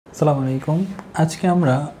আসসালামু আলাইকুম। আজকে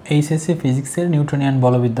আমরা এইচএসসি ফিজিক্সের নিউটনিয়ান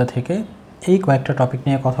বলবিদ্যা থেকে এই কয়েকটা টপিক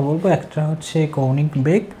নিয়ে কথা বলবো। একটা হচ্ছে কৌণিক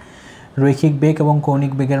বেগ, রৈখিক বেগ এবং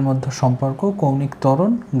কৌণিক বেগের মধ্যে সম্পর্ক, কৌণিক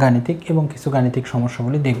ত্বরণ, গাণিতিক এবং কিছু গাণিতিক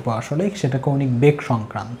সমস্যাগুলি দেখব। আসলে সেটা কৌণিক বেগ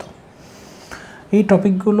সংক্রান্ত। এই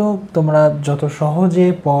টপিকগুলো তোমরা যত সহজে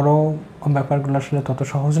পড়ো, ব্যাপারগুলো আসলে তত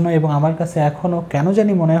সহজ নয় এবং আমার কাছে এখনও কেন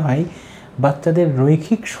জানি মনে হয় বাচ্চাদের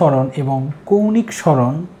রৈখিক সরণ এবং কৌণিক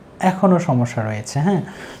সরণ এখনও সমস্যা রয়েছে। হ্যাঁ,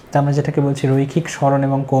 তো আমরা যেটাকে বলছি রৈখিক সরণ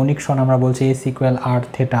এবং কৌণিক সরণ আমরা বলছি S = r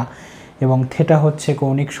θ, এবং থিটা হচ্ছে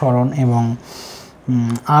কৌণিক সরণ এবং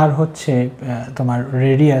r হচ্ছে তোমার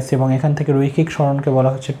রেডিয়াস, এবং এখান থেকে রৈখিক সরণকে বলা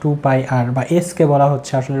হচ্ছে 2πr বা s কে বলা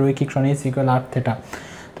হচ্ছে আসলে রৈখিক সরণ S = r θ।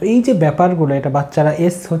 তো এই যে ব্যাপারগুলো, এটা বাচ্চারা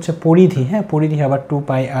s হচ্ছে পরিধি, হ্যাঁ পরিধি, আবার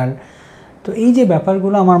 2πr। তো এই যে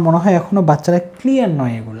ব্যাপারগুলো আমার মনে হয় এখনও বাচ্চারা ক্লিয়ার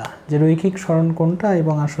নয় এগুলা, যে রৈখিক সরণ কোনটা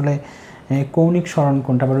এবং আসলে কৌণিক সরণ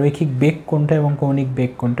কোনটা, বা রৈখিক বেগ কোনটা এবং কৌণিক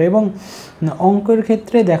বেগ কোনটা। এবং অঙ্কের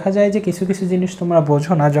ক্ষেত্রে দেখা যায় যে কিছু কিছু জিনিস তোমরা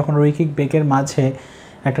বোঝো না যখন রৈখিক বেগের মাঝে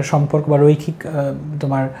একটা সম্পর্ক বা রৈখিক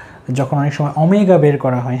তোমার যখন অনেক সময় ওমেগা বের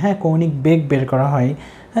করা হয়, হ্যাঁ কৌণিক বেগ বের করা হয়,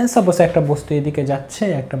 হ্যাঁ সাপোজ একটা বস্তু এদিকে যাচ্ছে,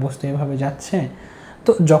 একটা বস্তু এভাবে যাচ্ছে,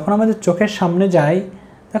 তো যখন আমাদের চোখের সামনে যায়,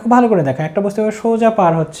 দেখো ভালো করে দেখো, একটা বস্তু এভাবে সোজা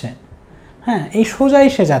পার হচ্ছে, হ্যাঁ এই সোজা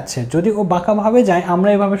এসে যাচ্ছে, যদি ও বাঁকাভাবে যায় আমরা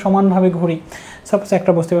এভাবে সমানভাবে ঘুরি, সাপোজ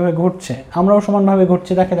একটা বস্তু এভাবে ঘুরছে, আমরাও সমানভাবে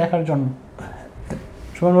ঘুরছি তাকে দেখার জন্য,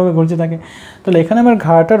 সমানভাবে ঘুরছে তাকে, তাহলে এখানে আমার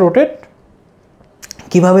ঘাড়টা রোটেট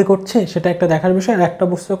কীভাবে করছে সেটা একটা দেখার বিষয়। আর একটা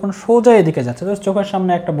বস্তু যখন সোজা এদিকে যাচ্ছে, তো চোখের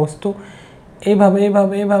সামনে একটা বস্তু এইভাবে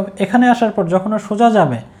এইভাবে এইভাবে এখানে আসার পর যখন ও সোজা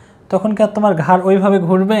যাবে তখন কি আর তোমার ঘাড় ওইভাবে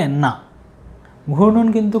ঘুরবে না, ঘূর্ণন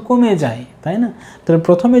কিন্তু কমে যায়, তাই না? তাহলে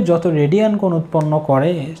প্রথমে যত রেডিয়ান কোণ উৎপন্ন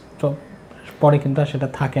করে তো পরে কিন্তু আর সেটা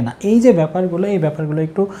থাকে না। এই যে ব্যাপারগুলো, এই ব্যাপারগুলো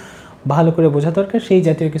একটু ভালো করে বোঝা দরকার। সেই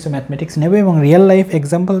জাতীয় কিছু ম্যাথমেটিক্স নেবে এবং রিয়েল লাইফ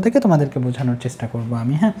এক্সাম্পল থেকে তোমাদেরকে বোঝানোর চেষ্টা করব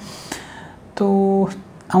আমি। হ্যাঁ, তো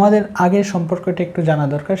আমাদের আগের সম্পর্কটা একটু জানা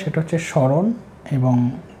দরকার, সেটা হচ্ছে সরণ এবং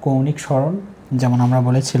কৌণিক সরণ। যেমন আমরা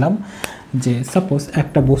বলেছিলাম যে সাপোজ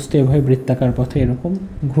একটা বস্তু এভাবে বৃত্তাকার পথে এরকম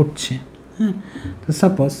ঘুরছে, হ্যাঁ, তো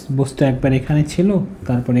সাপোজ বস্তু একবার এখানে ছিল,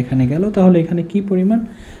 তারপর এখানে গেল, তাহলে এখানে কি পরিমাণ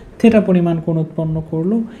থিটা পরিমাণ কোণ উৎপন্ন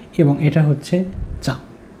করলো, এবং এটা হচ্ছে চাপ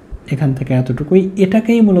এখান থেকে এতটুকুই।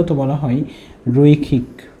 এটাকেই মূলত বলা হয় রৈখিক,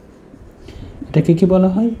 এটাকে কি বলা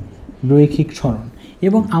হয়? রৈখিক সরণ।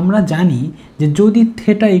 এবং আমরা জানি যে যদি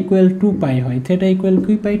থিটা = 2π হয়, থিটা =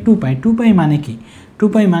 কি পাই? 2π। 2π মানে কি?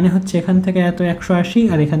 2π মানে হচ্ছে এখান থেকে এত 180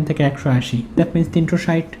 আর এখান থেকে 180, দ্যাট মিনস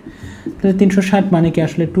 360। তাহলে 360 মানে কি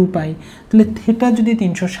আসলে 2π। তাহলে থিটা যদি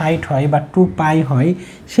 360 হয় বা 2π হয়,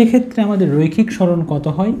 সেক্ষেত্রে আমাদের রৈখিক সরণ কত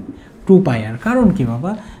হয়? 2πr। কারণ কি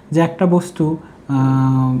বাবা, যে একটা বস্তু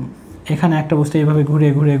এখানে একটা বস্তু এইভাবে ঘুরে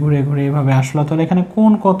ঘুরে ঘুরে ঘুরে এভাবে আসলো, তাহলে এখানে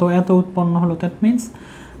কোণ কত এত উৎপন্ন হলো, দ্যাট মিনস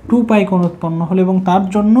 2π কোণ উৎপন্ন হলো, এবং তার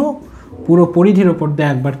জন্য পুরো পরিধির ওপর দিয়ে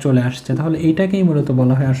একবার চলে আসছে। তাহলে এইটাকেই মূলত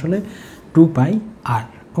বলা হয় আসলে 2πr।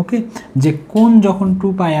 ওকে, যে কোণ যখন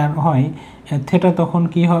 2πr হয়, থিটা তখন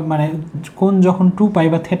কি হয়, মানে কোণ যখন 2π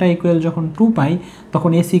বা থিটা = যখন 2π,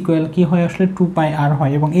 তখন S = কি হয় আসলে 2πr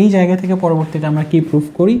হয়। এবং এই জায়গা থেকে পরবর্তীতে আমরা কি প্রুফ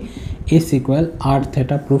করি? S = r θ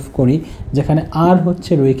প্রুফ করি, যেখানে r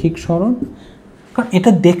হচ্ছে রৈখিক সরণ। কারণ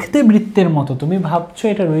এটা দেখতে বৃত্তের মতো, তুমি ভাবছো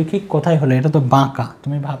এটা রৈখিক, কোথায় হলো? এটা তো বাঁকা।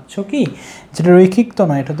 তুমি ভাবছো কি যেটা রৈখিক? তো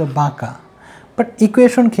নয়, এটা তো বাঁকা। বাট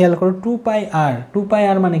ইকুয়েশন খেয়াল করো, 2πr।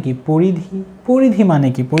 2πr মানে কি? পরিধি। পরিধি মানে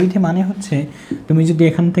কি? পরিধি মানে হচ্ছে তুমি যদি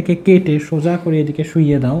এখান থেকে কেটে সোজা করে এদিকে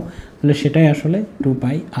শুইয়ে দাও, তাহলে সেটাই আসলে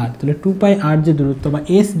 2πr। তাহলে 2πr যে দূরত্ব বা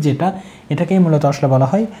s যেটা, এটাকেই মূলত আসলে বলা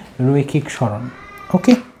হয় রৈখিক সরণ।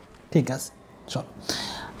 ওকে, ঠিক আছে, চলো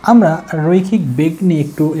আমরা রৈখিক বেগ নিয়ে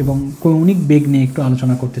একটু এবং কৌণিক বেগ নিয়ে একটু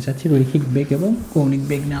আলোচনা করতে চাচ্ছি। রৈখিক বেগ এবং কৌণিক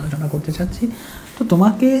বেগ নিয়ে আলোচনা করতে চাচ্ছি। তো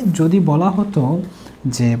তোমাকে যদি বলা হতো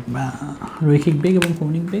যে রৈখিক বেগ এবং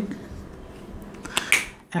কৌণিক বেগ,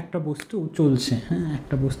 একটা বস্তু চলছে, হ্যাঁ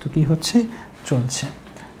একটা বস্তু কি হচ্ছে? চলছে।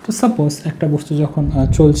 তো সাপোজ একটা বস্তু যখন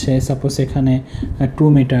চলছে, সাপোজ এখানে 2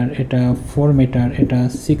 মিটার, এটা 4 মিটার, এটা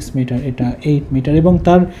 6 মিটার, এটা 8 মিটার, এবং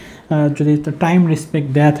তার যদি টাইম রেসপেক্ট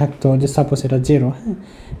দেয়া থাকতো যে সাপোজ এটা 0, হ্যাঁ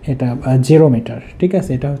এটা 0 মিটার, ঠিক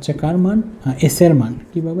আছে, এটা হচ্ছে কার মান? S এর মান।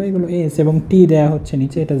 কীভাবে? এগুলো S এবং T দেয়া হচ্ছে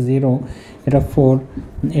নিচে, এটা 0, এটা 4,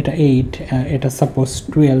 এটা 8, এটা সাপোজ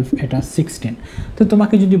 12, এটা 16। তো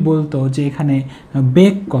তোমাকে যদি বলতো যে এখানে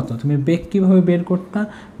বেগ কত, তুমি বেগ কীভাবে বের করতা?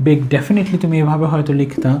 বেগ ডেফিনেটলি তুমি এভাবে হয়তো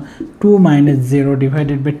লিখতা 2 - 0 /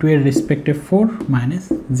 2 এর রেসপেক্টে 4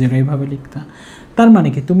 - 0 এইভাবে লিখতা। তার মানে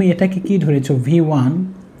কি তুমি এটাকে কি ধরেছো? V1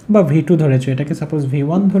 বা V2 ধরেছো, এটাকে সাপোজ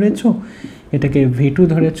V1 ধরেছো, এটাকে V2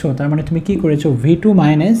 ধরেছো, তার মানে তুমি কি করেছো? V2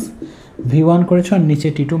 - V1 করেছো আর নিচে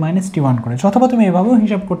T2 - T1 করেছো। অথবা তুমি এভাবেও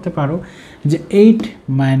হিসাব করতে পারো যে 8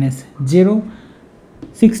 - 0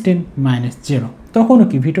 16 মাইনাস 0, তখনও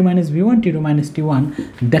কি v2 minus v1 t2 minus t1,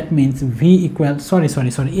 that means v equal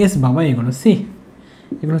sorry S বাবা, এগুলো সি,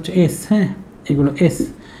 এগুলো হচ্ছে এস, হ্যাঁ এগুলো এস,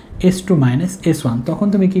 s2 মাইনাস s1, তখন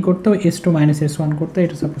তুমি কী করতে হবে s2 মাইনাস s1 করতে,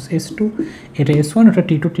 এটা সাপোজ s2, এটা s1, ওটা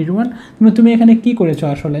t2 t1, তুমি এখানে কী করেছো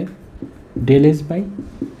আসলে del S by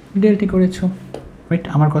del T করেছো, রাইট?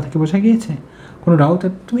 আমার কথা কি বোঝা গিয়েছে? কোনো ডাউট?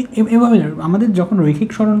 তুমি এভাবে আমাদের যখন রৈখিক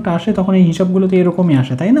সরণটা আসে তখন এই হিসাবগুলো তো এরকমই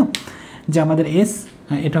আসে, তাই না? যে আমাদের এস,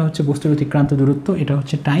 এটা হচ্ছে বস্তুর অতিক্রান্ত দূরত্ব, এটা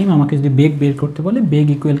হচ্ছে টাইম, আমাকে যদি বেগ বের করতে বলে বেগ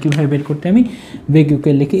ইকুয়াল কীভাবে বের করতে, আমি বেগ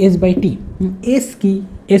ইকুয়াল লিখি এস বাই টি। এস কি?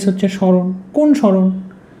 এস হচ্ছে সরণ। কোন সরণ?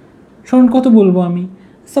 সরণ কত বলবো আমি?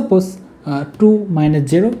 সাপোজ 2 মাইনাস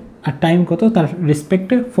 0, আর টাইম কত তার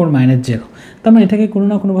রেসপেক্টে 4 মাইনাস 0, তার মানে এটাকে কোনো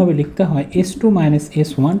না কোনোভাবে লিখতে হয় s2 minus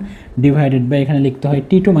s1 divided by এখানে লিখতে হয়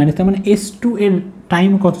t2 মাইনাস, তার মানে s2 এর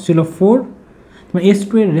টাইম কত ছিল 4, মানে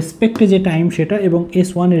s2 এর রেসপেক্টে যে টাইম সেটা, এবং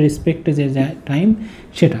s1 এর রেসপেক্টে যে টাইম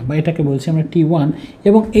সেটা, বা এটাকে বলছি আমরা t1,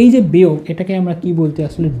 এবং এই যে বিয়োগ এটাকে আমরা কি বলতে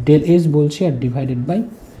আসলে ডেল এস বলছি, আর ডিভাইডেড বাই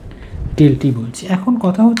ডেল টি বলছি। এখন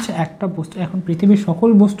কথা হচ্ছে একটা বস্তু, এখন পৃথিবীর সকল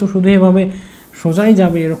বস্তু শুধু এভাবে সোজাই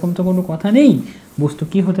যাবে এরকম তো কোনো কথা নেই, বস্তু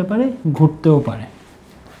কি হতে পারে, ঘুরতেও পারে,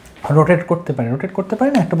 রোটেট করতে পারে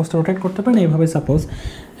না, একটা বস্তু রোটেট করতে পারে না। এইভাবে সাপোজ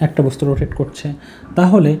একটা বস্তু রোটেট করছে,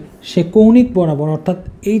 তাহলে সে কৌণিক বরাবর, অর্থাৎ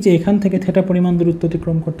এই যে এখান থেকে থেটা পরিমাণ দূরত্ব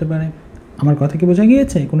অতিক্রম করতে পারে। আমার কথা কি বোঝা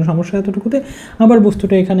গিয়েছে? কোনো সমস্যা এতটুকুতে? আবার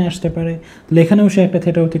বস্তুটা এখানে আসতে পারে, তাহলে এখানেও সে একটা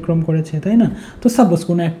থেটা অতিক্রম করেছে, তাই না? তো সাপোজ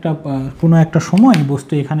কোনো একটা সময়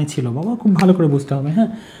বস্তু এখানে ছিল, বাবা খুব ভালো করে বুঝতে হবে, হ্যাঁ,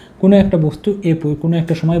 কোনো একটা বস্তু কোনো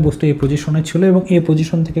একটা সময় বস্তু এ পজিশনে ছিল, এবং এ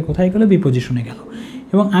পজিশন থেকে কোথায় গেল, বি পজিশনে গেল,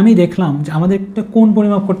 এবং আমি দেখলাম যে আমাদের একটা কোণ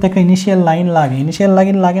পরিমাপ করতে একটা ইনিশিয়াল লাইন লাগে, ইনিশিয়াল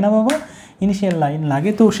লাইন লাগে না বাবা? ইনিশিয়াল লাইন লাগে।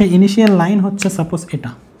 তো সেই ইনিশিয়াল লাইন হচ্ছে সাপোজ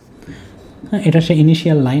এটা, হ্যাঁ, এটা সেই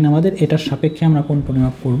ইনিশিয়াল লাইন আমাদের, এটার সাপেক্ষে আমরা কোণ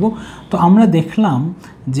পরিমাপ করব। তো আমরা দেখলাম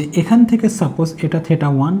যে এখান থেকে সাপোজ এটা থেটা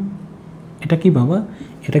 1, এটা কি বাবা,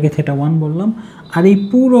 এটাকে থেটা 1 বললাম, আর এই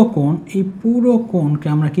পুরো কোণকে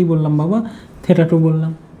আমরা কি বললাম বাবা, থেটা 2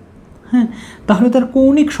 বললাম, হ্যাঁ। তাহলে তার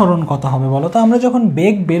কৌণিক সরণ কত হবে বলো তো? আমরা যখন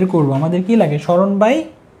বেগ বের করব আমাদের কি লাগে, সরণ বাই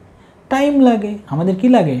টাইম লাগে, আমাদের কি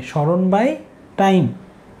লাগে, সরণ বাই টাইম,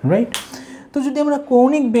 রাইট? তো যদি আমরা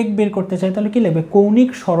কৌণিক বেগ বের করতে চাই তাহলে কি লাগবে, কৌণিক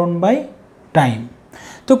সরণ বাই টাইম।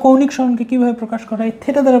 তো কৌণিক সরণকে কীভাবে প্রকাশ করা হয়,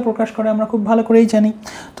 থেটা দ্বারা প্রকাশ করে, আমরা খুব ভালো করেই জানি।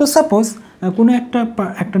 তো সাপোজ কোনো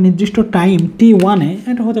একটা নির্দিষ্ট টাইম t1-এ,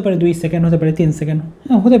 এটা হতে পারে 2 সেকেন্ড, হতে পারে 3 সেকেন্ড,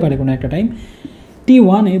 হ্যাঁ হতে পারে কোনো একটা টাইম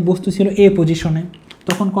t1-এ বস্তু ছিল এ পজিশনে,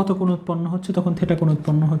 তখন কত কোণ উৎপন্ন হচ্ছে, তখন থেটা কোণ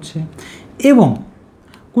উৎপন্ন হচ্ছে। এবং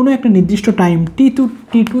কোনো একটা নির্দিষ্ট টাইম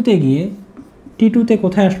t2-তে গিয়ে t2-তে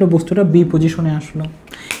কোথায় আসলো, বস্তুটা বি পজিশনে আসলো,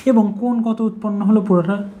 এবং কোণ কত উৎপন্ন হলো,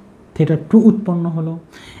 পুরোটা থেটা 2 উৎপন্ন হলো।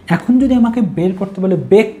 এখন যদি আমাকে বের করতে বলে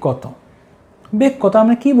বেগ কত,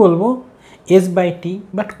 আমরা কি বলবো, এস বাই টি,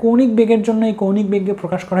 বাট কৌণিক বেগের জন্য এই কৌণিক বেগকে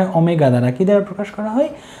প্রকাশ করা হয় ওমেগা দ্বারা। কী দ্বারা প্রকাশ করা হয়,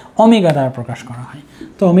 ওমেগা দ্বারা প্রকাশ করা হয়।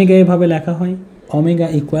 তো ওমেগা এভাবে লেখা হয়, ওমেগা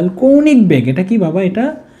ইকুয়াল কৌণিক বেগ। এটা কি বাবা, এটা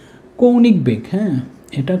কৌণিক বেগ, হ্যাঁ,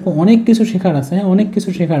 এটা অনেক কিছু শেখার আছে, হ্যাঁ অনেক কিছু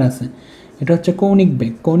শেখার আছে। এটা হচ্ছে কৌণিক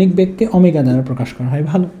বেগ, কৌণিক বেগকে ওমেগা দ্বারা প্রকাশ করা হয়।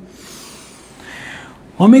 ভালো,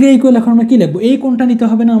 ওমেগা ইকুয়াল, এখন আমরা কী লিখবো, এই কোণটা নিতে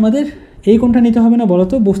হবে না আমাদের, এই কোণটা নিতে হবে না বলো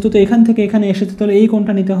তো, বস্তু তো এখান থেকে এখানে এসেছে, তাহলে এই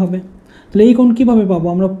কোণটা নিতে হবে। তাহলে এই কোণ কীভাবে পাবো,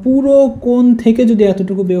 আমরা পুরো কোণ থেকে যদি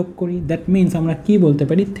এতটুকু বিয়োগ করি, দ্যাট মিনস আমরা কি বলতে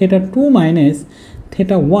পারি, theta 2 minus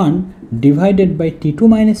theta 1 divided by t2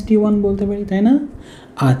 minus t1 বলতে পারি, তাই না?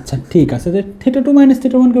 আচ্ছা ঠিক আছে, theta 2 minus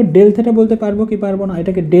theta 1কে del theta বলতে পারবো কি পারবো না,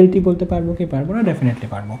 এটাকে ডেল টি বলতে পারবো কি পারবো না, ডেফিনেটলি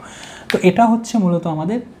পারবো। তো এটা হচ্ছে মূলত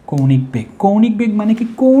আমাদের কৌণিক বেগ। কৌণিক বেগ মানে কি,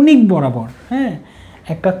 কৌণিক বরাবর, হ্যাঁ,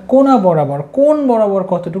 একটা কোণা বরাবর, কোণ বরাবর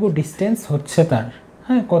কতটুকু ডিস্টেন্স হচ্ছে তার,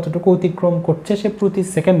 হ্যাঁ, কতটুকু অতিক্রম করছে সে প্রতি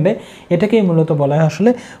সেকেন্ডে, এটাকেই মূলত বলা হয়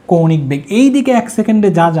আসলে কৌণিক বেগ। এই দিকে 1 সেকেন্ডে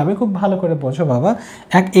যা যাবে, খুব ভালো করে বোঝো বাবা,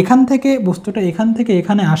 এখান থেকে বস্তুটা এখান থেকে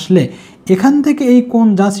এখানে আসলে, এখান থেকে এই কোণ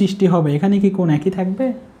যা সৃষ্টি হবে, এখানে কি কোণ একই থাকবে,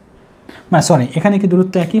 মানে সরি, এখানে কি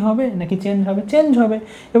দূরত্ব একই হবে নাকি চেঞ্জ হবে? চেঞ্জ হবে।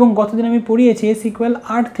 এবং গতদিন আমি পড়িয়েছি এস ইকুয়াল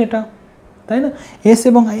 8 থেটা, তাই না? এস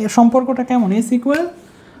এবং সম্পর্কটা কেমন, এস ইকুয়াল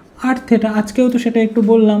 8 থেটা, আজকেও তো সেটা একটু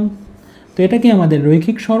বললাম। তো এটা কি আমাদের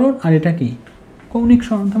রৈখিক সরণ, আর এটা কি কৌণিক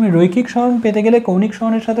সরণ। তো আমি রৈখিক সরণ পেতে গেলে কৌণিক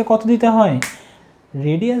সরণের সাথে কত দিতে হয়,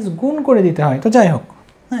 রেডিয়াস গুণ করে দিতে হয়। তো যাই হোক,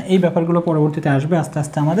 হ্যাঁ, এই ব্যাপারগুলো পরবর্তীতে আসবে আস্তে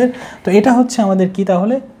আস্তে আমাদের। তো এটা হচ্ছে আমাদের কি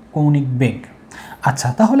তাহলে, কৌণিক বেগ। আচ্ছা,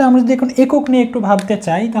 তাহলে আমরা যদি এখন একক নিয়ে একটু ভাবতে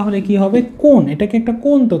চাই, তাহলে কি হবে, কোণ, এটাকে একটা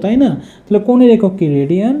কোণ তো, তাই না? তাহলে কোণের একক কি,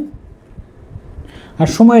 রেডিয়ান, আর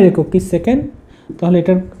সময়ের একক কি, সেকেন্ড। তাহলে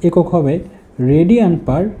এটার একক হবে রেডিয়ান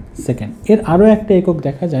পার সেকেন্ড। এর আরও একটা একক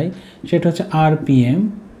দেখা যায়, সেটা হচ্ছে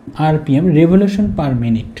RPM, revolution per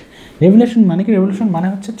minute. Revolution মানে কি, রেভলিউশন মানে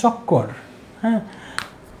হচ্ছে চক্কর, হ্যাঁ,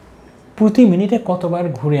 প্রতি মিনিটে কতবার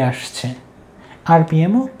ঘুরে আসছে।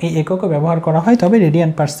 আরপিএমও এই এককে ব্যবহার করা হয়, তবে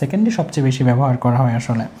রেডিয়ান পার সেকেন্ডে সবচেয়ে বেশি ব্যবহার করা হয়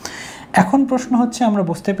আসলে। এখন প্রশ্ন হচ্ছে, আমরা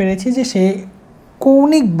বুঝতে পেরেছি যে সে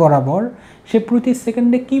কৌণিক বরাবর সে প্রতি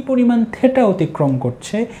সেকেন্ডে কি পরিমাণ থেটা অতিক্রম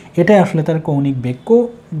করছে, এটাই আসলে তার কৌণিক বেগ।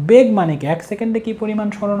 বেগ মানে কি, 1 সেকেন্ডে কি পরিমাণ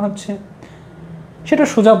সরণ হচ্ছে সেটা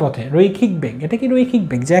সোজা পথে, রৈখিক বেগ। এটা কি রৈখিক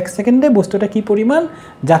বেগ, যে 1 সেকেন্ডে বস্তুটা কি পরিমাণ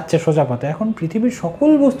যাচ্ছে সোজা পথে। এখন পৃথিবীর সকল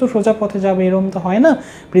বস্তু সোজা পথে যাবে এরকম তো হয় না,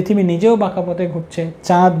 পৃথিবী নিজেও বাঁকা পথে ঘুরছে,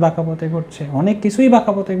 চাঁদ বাঁকা পথে ঘুরছে, অনেক কিছুই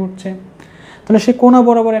বাঁকা পথে ঘুরছে। তাহলে সে কোণা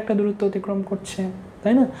বরাবর একটা দূরত্ব অতিক্রম করছে,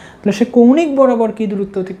 তাই না? তাহলে সে কৌণিক বরাবর কি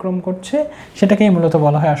দূরত্ব অতিক্রম করছে সেটাকেই মূলত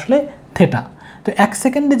বলা হয় আসলে থেটা। তো 1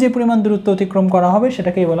 সেকেন্ডে যে পরিমাণ দূরত্ব অতিক্রম করা হবে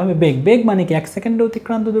সেটাকেই বলা হবে বেগ। বেগ মানে কি, 1 সেকেন্ডে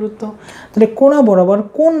অতিক্রান্ত দূরত্ব। তাহলে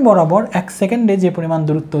কোণ বরাবর 1 সেকেন্ডে যে পরিমাণ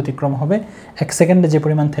দূরত্ব অতিক্রম হবে, 1 সেকেন্ডে যে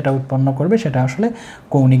পরিমাণ থেটা উৎপন্ন করবে সেটা আসলে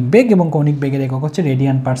কৌণিক বেগ, এবং কৌণিক বেগের একক হচ্ছে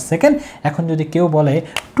রেডিয়ান পার সেকেন্ড। এখন যদি কেউ বলে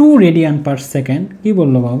 2 রেডিয়ান পার সেকেন্ড, কি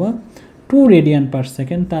বললো বাবা? 2 রেডিয়ান পার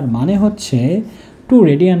সেকেন্ড, তার মানে হচ্ছে 2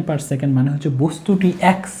 রেডিয়ান পার সেকেন্ড মানে হচ্ছে বস্তুটি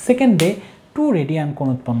 1 সেকেন্ডে 2 রেডিয়ান কোণ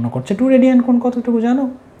উৎপন্ন করছে। 2 রেডিয়ান কোণ কতটুকু জানো?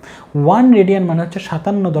 1 রেডিয়ান মানে হচ্ছে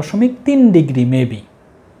 57.3 ডিগ্রি মেবি।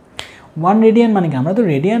 1 রেডিয়ান মানে কি, আমরা তো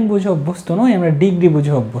রেডিয়ান বুঝে অভ্যস্ত নয়, আমরা ডিগ্রি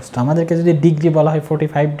বুঝে অভ্যস্ত। আমাদেরকে যদি ডিগ্রি বলা হয়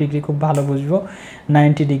 45 ডিগ্রি খুব ভালো বুঝবো,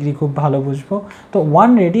 90 ডিগ্রি খুব ভালো বুঝবো। তো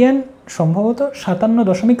 1 রেডিয়ান সম্ভবত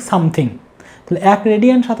 57 সামথিং, তাহলে 1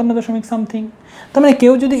 রেডিয়ান 57 সামথিং। তার মানে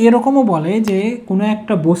কেউ যদি এরকমও বলে যে কোনো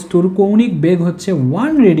একটা বস্তুর কৌণিক বেগ হচ্ছে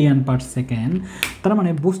 1 রেডিয়ান পার সেকেন্ড, তার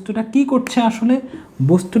মানে বস্তুটা কি করছে আসলে,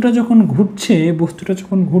 বস্তুটা যখন ঘুরছে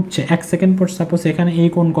 1 সেকেন্ড পর সাপোজ এখানে এই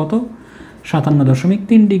কোণ কত,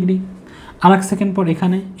 57.3 ডিগ্রি। আর 1 সেকেন্ড পর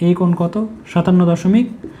এখানে এই কোণ কত,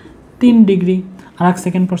 57.3 ডিগ্রি। আর 1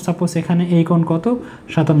 সেকেন্ড পর সাপোজ এখানে এই কোণ কত,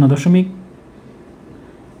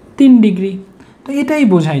 57.3 ডিগ্রি। তো এটাই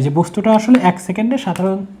বোঝায় যে বস্তুটা আসলে 1 সেকেন্ডে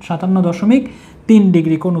 57.3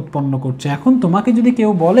 ডিগ্রি কোণ উৎপন্ন করছে। এখন তোমাকে যদি কেউ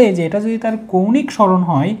বলে যে এটা যদি তার কৌণিক সরণ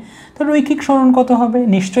হয়, তার রৈখিক সরণ কত হবে?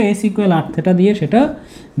 নিশ্চয়ই S = r θ দিয়ে সেটা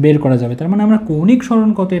বের করা যাবে। তার মানে আমরা কৌণিক সরণ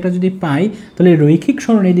কত এটা যদি পাই, তাহলে রৈখিক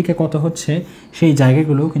সরণ এইদিকে কত হচ্ছে সেই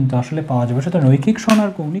জায়গাগুলোও কিন্তু আসলে পাওয়া যাবে। সুতরাং রৈখিক সরণ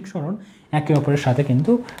আর কৌণিক সরণ একে অপরের সাথে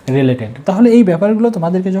কিন্তু রিলেটেড। তাহলে এই ব্যাপারগুলো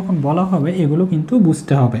তোমাদেরকে যখন বলা হবে এগুলো কিন্তু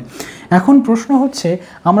বুঝতে হবে। এখন প্রশ্ন হচ্ছে,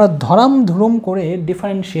 আমরা ধরাম ধুরুম করে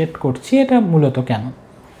ডিফারেন্সিয়েট করছি, এটা মূলত কেন?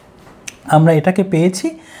 আমরা এটাকে পেয়েছি,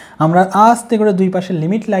 আমরা আস্তে করে দুই পাশে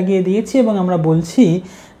লিমিট লাগিয়ে দিয়েছি এবং আমরা বলছি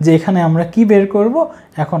যে এখানে আমরা কি বের করব,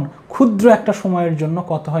 এখন ক্ষুদ্র একটা সময়ের জন্য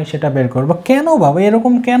কত হয় সেটা বের করব। কেন বাবা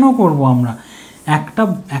এরকম কেন করব? আমরা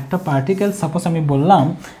একটা পার্টিকেল, সাপোজ আমি বললাম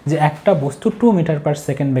যে একটা বস্তু 2 মিটার পার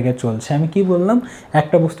সেকেন্ড বেগে চলছে। আমি কি বললাম?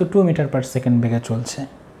 একটা বস্তু 2 মিটার পার সেকেন্ড বেগে চলছে।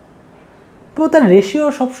 তো তার রেশিও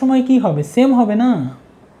সবসময় কি হবে? সেম হবে না।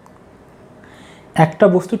 একটা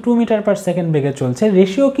বস্তু 2 মিটার পার সেকেন্ড বেগে চলছে,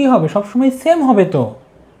 রেশিও কি হবে? সবসময় সেম হবে। তো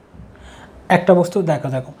একটা বস্তু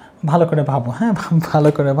দেখো ভালো করে ভাবো, হ্যাঁ ভালো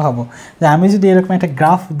করে ভাবো যে আমি যদি এরকম একটা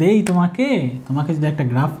গ্রাফ দেই তোমাকে যদি একটা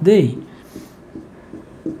গ্রাফ দেই,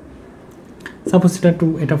 সাপোজ এটা 2,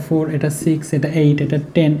 এটা 4, এটা 6, এটা 8, এটা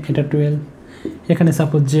 10, এটা 12, এখানে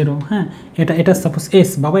সাপোজ 0, হ্যাঁ এটা সাপোজ S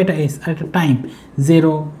বাবা, এটা S, আর এটা টাইম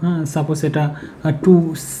 0, হ্যাঁ সাপোজ এটা 2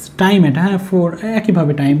 টাইম, এটা হ্যাঁ 4,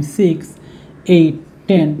 একইভাবে টাইম 6, 8,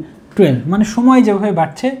 10, 12, মানে সময় যেভাবে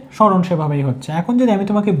বাড়ছে সরণ সেভাবেই হচ্ছে। এখন যদি আমি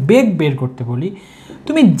তোমাকে বেগ বের করতে বলি,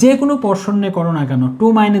 তুমি যে কোনো পোর্শনে করো না কেন, 2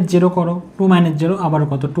 - 0 করো, 2 - 0 আবার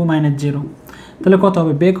কত, 2 - 0, তাহলে কত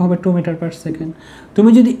হবে? বেগ হবে 2 মিটার পার সেকেন্ড। তুমি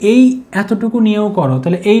যদি এই এতটুকু নিয়েও করো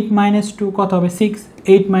তাহলে 8 - 2 কত হবে? 6,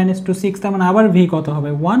 8 - 2 6, তার মানে আবার ভি কত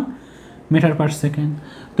হবে? 1 মিটার পার সেকেন্ড।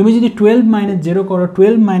 তুমি যদি 12 - 0 করো,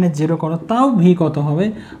 12 - 0 করো, তাও ভি কত হবে?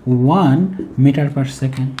 1 মিটার পার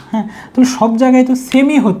সেকেন্ড। হ্যাঁ, তাহলে সব জায়গায় তো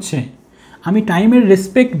সেমই হচ্ছে। আমি টাইমের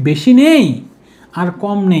রেসপেক্ট বেশি নেই আর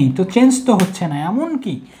কম নেই, তো চেঞ্জ তো হচ্ছে না।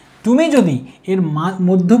 এমনকি তুমি যদি এর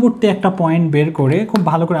মধ্যবর্তী একটা পয়েন্ট বের করে, খুব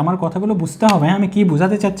ভালো করে আমার কথাগুলো বুঝতে হবে, আমি কি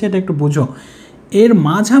বোঝাতে চাচ্ছি এটা একটু বুঝো। এর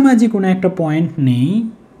মাঝামাঝি কোনো একটা পয়েন্ট নেই,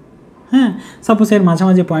 হ্যাঁ সাপোজ এর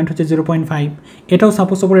মাঝামাঝি পয়েন্ট হচ্ছে 0.5, এটাও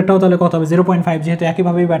সাপোজ ওপর, এটাও তাহলে কত হবে? 0.5, যেহেতু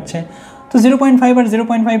একইভাবেই বাড়ছে। তো 0.5 আর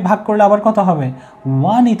 0.5 ভাগ করলে আবার কত হবে?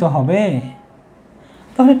 1ই তো হবে।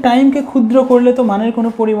 তাহলে টাইমকে ক্ষুদ্র করলে তো মানের কোনো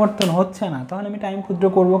পরিবর্তন হচ্ছে না, তাহলে আমি টাইম ক্ষুদ্র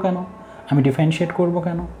করব কেন? আমি ডিফারেন্সিয়েট করব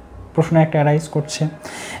কেন? প্রশ্ন একটা অ্যারাইজ করছে।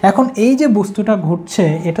 এখন এই যে বস্তুটা ঘুরছে,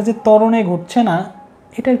 এটা যে ত্বরণে ঘুরছে না,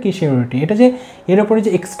 এটার কি সিওরিটি? এটা যে এর উপরে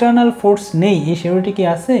যে এক্সটার্নাল ফোর্স নেই, এই সিওরিটি কি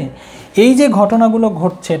আছে? এই যে ঘটনাগুলো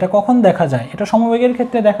ঘটছে এটা কখন দেখা যায়? এটা সমবেগের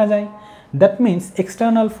ক্ষেত্রে দেখা যায়। That means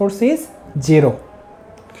external force is 0,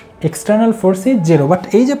 external force is 0। But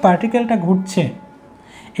এই যে পার্টিকেলটা ঘুরছে,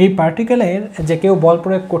 এই পার্টিকেলের যে কেউ বল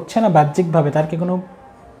প্রয়োগ করছে না বাহ্যিকভাবে, তার কি কোনো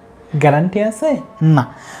গ্যারান্টি আছে? না।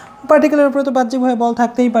 পার্টিকেলের উপরে তো বাহ্যিকভাবে বল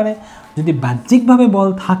থাকতেই পারে। যদি বাহ্যিকভাবে বল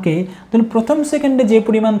থাকে তাহলে প্রথম সেকেন্ডে যে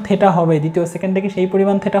পরিমাণ থেটা হবে দ্বিতীয় সেকেন্ডে কি সেই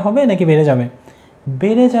পরিমাণ থেটা হবে নাকি বেড়ে যাবে?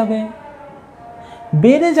 বেড়ে যাবে,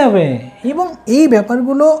 বেড়ে যাবে। এবং এই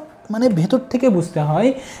ব্যাপারগুলো মানে ভেতর থেকে বুঝতে হয়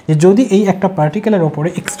যে যদি এই একটা পার্টিকেলের ওপরে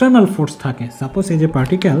এক্সটার্নাল ফোর্স থাকে, সাপোজ এই যে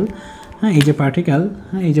পার্টিকেল, হ্যাঁ এই যে পার্টিকেল,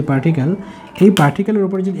 হ্যাঁ এই যে পার্টিকেল, এই পার্টিকেলের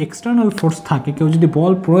ওপরে যদি এক্সটার্নাল ফোর্স থাকে, কেউ যদি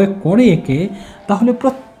বল প্রয়োগ করে একে, তাহলে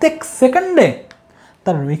প্রত্যেক সেকেন্ডে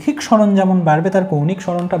তার রৈখিক সরণ যেমন বাড়বে তার কৌণিক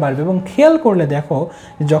সরণটা বাড়বে। এবং খেয়াল করলে দেখো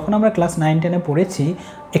যখন আমরা ক্লাস 9-10-এ পড়েছি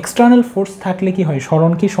এক্সটার্নাল ফোর্স থাকলে কি হয়,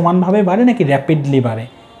 সরণ কি সমানভাবে বাড়ে নাকি র্যাপিডলি বাড়ে?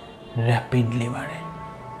 র্যাপিডলি বাড়ে।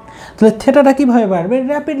 তাহলে থেটাটা কীভাবে বাড়বে?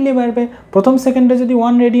 র্যাপিডলি বাড়বে। প্রথম সেকেন্ডে যদি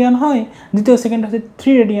 1 রেডিয়ান হয়, দ্বিতীয় সেকেন্ডে হয়তো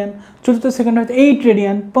 3 রেডিয়ান, চতুর্থ সেকেন্ডে হয়তো 8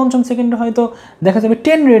 রেডিয়ান, পঞ্চম সেকেন্ডে হয়তো দেখা যাবে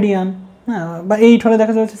 10 রেডিয়ান, হ্যাঁ, বা 8 হলে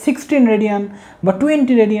দেখা যাচ্ছে 16 রেডিয়ান বা 20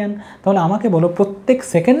 রেডিয়ান। তাহলে আমাকে বলো প্রত্যেক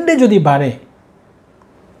সেকেন্ডে যদি বাড়ে,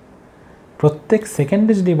 প্রত্যেক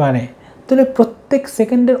সেকেন্ডে যদি বাড়ে তাহলে প্রত্যেক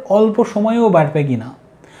সেকেন্ডের অল্প সময়েও বাড়বে কি না?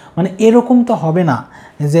 মানে এরকম তো হবে না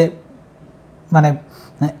যে মানে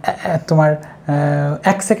তোমার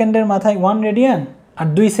 1 সেকেন্ডের মাথায় 1 রেডিয়ান আর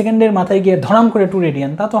 2 সেকেন্ডের মাথায় গিয়ে ধরাম করে 2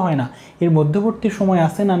 রেডিয়ান, তা তো হয় না। এর মধ্যবর্তী সময়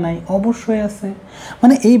আছে না নাই? অবশ্যই আছে।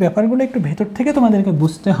 মানে এই ব্যাপারগুলো একটু ভেতর থেকে তোমাদেরকে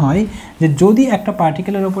বুঝতে হয় যে যদি একটা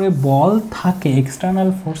পার্টিকেলের ওপরে বল থাকে, এক্সটার্নাল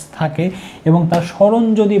ফোর্স থাকে এবং তার সরণ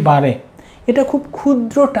যদি বাড়ে, এটা খুব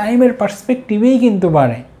ক্ষুদ্র টাইমের পার্সপেক্টিভেই কিন্তু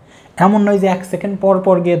বাড়ে। এমন নয় যে 1 সেকেন্ড পর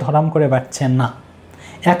পর গিয়ে ধরাম করে বাড়ছেন না।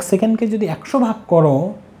 1 সেকেন্ডকে যদি 100 ভাগ করো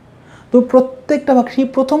তো প্রত্যেকটা ভাগ সেই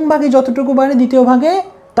প্রথম ভাগে যতটুকু বাড়ে দ্বিতীয় ভাগে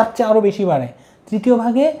তার চেয়ে আরও বেশি বাড়ে, তৃতীয়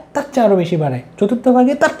ভাগে তার চেয়ে আরও বেশি বাড়ে, চতুর্থ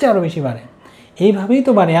ভাগে তার চেয়ে আরও বেশি বাড়ে। এইভাবেই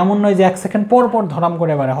তো বাড়ে, এমন নয় যে 1 সেকেন্ড পর পর ধরাম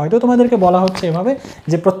করে বাড়ে। হয়তো তোমাদেরকে বলা হচ্ছে এভাবে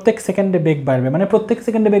যে প্রত্যেক সেকেন্ডে বেগ বাড়বে, মানে প্রত্যেক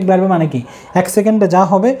সেকেন্ডে বেগ বাড়বে মানে কি? 1 সেকেন্ডে যা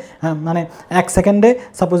হবে, মানে 1 সেকেন্ডে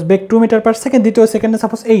সাপোজ বেগ 2 মিটার পার সেকেন্ড, দ্বিতীয় সেকেন্ডে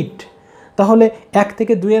সাপোজ 8, তাহলে 1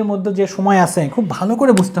 থেকে 2 এর মধ্যে যে সময় আছে খুব ভালো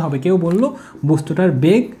করে বুঝতে হবে। কেউ বললো বস্তুটার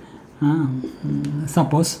বেগ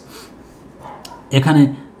সাপোজ এখানে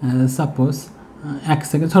সাপোজ 1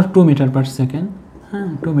 সেকেন্ড ধর 2 মিটার পার সেকেন্ড, হ্যাঁ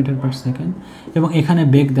 2 মিটার পার সেকেন্ড, এবং এখানে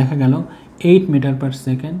বেগ দেখা গেল 8 মিটার পার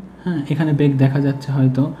সেকেন্ড, হ্যাঁ এখানে বেগ দেখা যাচ্ছে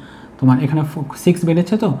হয়তো তোমার এখানে 6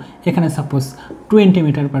 বেড়েছে, তো এখানে সাপোজ 20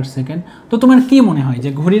 মিটার পার সেকেন্ড। তো তোমার কি মনে হয় যে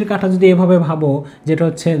ঘড়ির কাঁটা যদি এভাবে ভাবো যেটা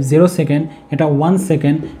হচ্ছে 0 সেকেন্ড, এটা 1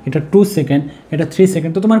 সেকেন্ড, এটা 2 সেকেন্ড, এটা 3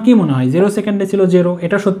 সেকেন্ড, তো তোমার কি মনে হয় 0 সেকেন্ডে ছিল 0,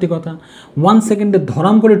 এটা সত্যি কথা। 1 সেকেন্ডে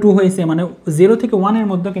ধরাম করে 2 হয়েছে, মানে 0 থেকে 1 এর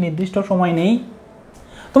মধ্যে কি নির্দিষ্ট সময় নেই?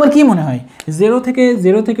 তোমার কি মনে হয় 0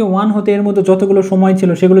 থেকে 1 হতে এর মধ্যে যতগুলো সময় ছিল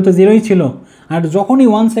সেগুলো তো 0ই ছিল, আর যখনই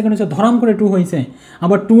 1 সেকেন্ড হচ্ছে ধরাম করে 2 হয়েছে,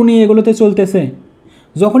 আবার 2 নিয়ে এগুলোতে চলতেছে,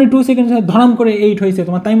 যখনই 2 সেকেন্ড ধরাম করে 8 হয়েছে,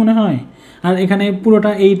 তোমার তাই মনে হয়? আর এখানে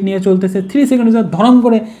পুরোটা 8 নিয়ে চলতেছে, 3 সেকেন্ড ধরাম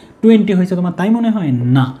করে 20 হয়েছে, তোমার তাই মনে হয়?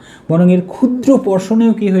 না, বরং এর ক্ষুদ্র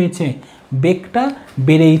পর্শনেও কি হয়েছে, বেগটা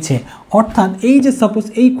বেড়েইছে। অর্থাৎ এই যে সাপোজ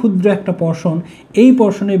এই ক্ষুদ্র একটা পর্শন, এই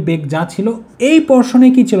পর্শনে বেগ যা ছিল এই পর্শনে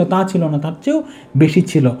কি ছিল তা ছিল না, তার চেয়েও বেশি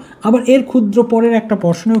ছিল। আবার এর ক্ষুদ্র পরের একটা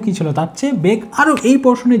পর্শনেও কি ছিল, তার চেয়ে বেগ আরও এই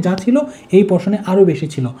পর্শনে যা ছিল এই পর্শনে আরও বেশি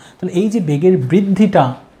ছিল। তাহলে এই যে বেগের বৃদ্ধিটা,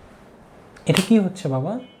 এটা কি হচ্ছে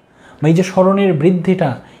বাবা? বা এই যে সরণের বৃদ্ধিটা,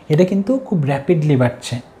 এটা কিন্তু খুব র্যাপিডলি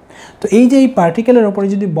বাড়ছে। তো এই যে এই পার্টিকেলের ওপরে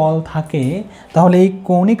যদি বল থাকে তাহলে এই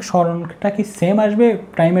কৌণিক সরণটা কি সেম আসবে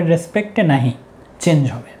টাইমের রেসপেক্টে? নাহি, চেঞ্জ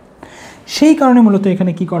হবে। সেই কারণে মূলত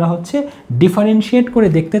এখানে কি করা হচ্ছে, ডিফারেন্সিয়েট করে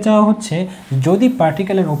দেখতে চাওয়া হচ্ছে যদি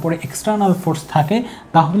পার্টিকেলের ওপরে এক্সটার্নাল ফোর্স থাকে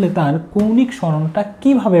তাহলে তার কৌণিক সরণটা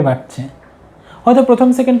কিভাবে বাড়ছে। হয়তো প্রথম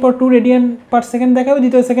সেকেন্ড পর 2 রেডিয়ান পার সেকেন্ড দেখাবে,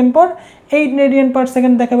 দ্বিতীয় সেকেন্ড পর 8 রেডিয়ান পার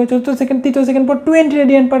সেকেন্ড দেখাবে, তৃতীয় সেকেন্ড পর 20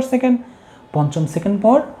 রেডিয়ান পার সেকেন্ড, পঞ্চম সেকেন্ড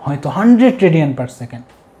পর হয়তো 100 রেডিয়ান পার সেকেন্ড।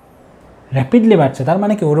 র্যাপিডলি বাড়ছে, তার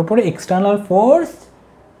মানে কি ওর উপরে এক্সটার্নাল ফোর্স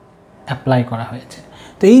অ্যাপ্লাই করা হয়েছে।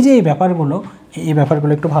 তো এই যে এই ব্যাপারগুলো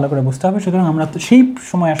একটু ভালো করে বুঝতে হবে। সুতরাং আমরা তো সেই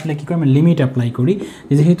সময় আসলে কী করে আমরা লিমিট অ্যাপ্লাই করি,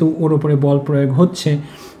 যেহেতু ওর উপরে বল প্রয়োগ হচ্ছে,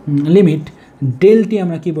 লিমিট ডেলটি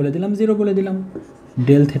আমরা কি বলে দিলাম, 0 বলে দিলাম,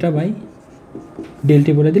 ডেল থেটা বাই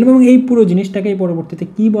ডেলটি বলে দিলাম। এবং এই পুরো জিনিসটাকেই পরবর্তীতে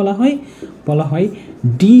কি বলা হয়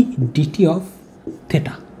D DT of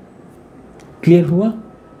theta. Clear হুয়া?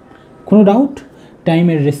 কোনো ডাউট?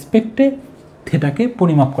 টাইমের রেসপেক্টে থেটাকে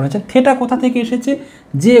পরিমাপ করা যায়। থেটা কোথা থেকে এসেছে?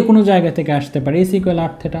 যে কোনো জায়গা থেকে আসতে পারে। এস ইকুয়াল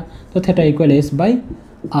আর থেটা, তো theta equal S by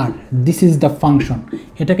R. This is the function.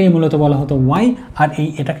 এটাকেই মূলত বলা হতো ওয়াই, আর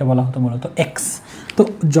এটাকে বলা হতো মূলত এক্স। তো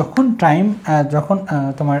যখন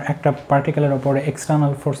তোমার একটা পার্টিকেলের ওপরে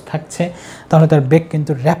এক্সটার্নাল ফোর্স থাকছে তাহলে তার বেগ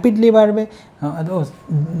কিন্তু র্যাপিডলি বাড়বে।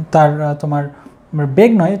 তার তোমার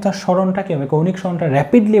বেগ নয়, তার সরণটা কী হবে, কৌণিক সরণটা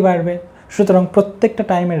র্যাপিডলি বাড়বে। সুতরাং প্রত্যেকটা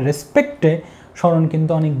টাইমের রেসপেক্টে সরণ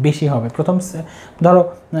কিন্তু অনেক বেশি হবে। প্রথম ধরো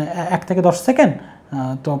 1 থেকে 10 সেকেন্ড,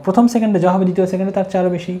 তো প্রথম সেকেন্ডে যা হবে দ্বিতীয় সেকেন্ডে তার চেয়ে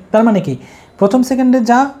আরও বেশি। তার মানে কি প্রথম সেকেন্ডে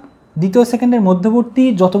যা দ্বিতীয় সেকেন্ডের মধ্যবর্তী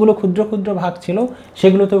যতগুলো ক্ষুদ্র ক্ষুদ্র ভাগ ছিল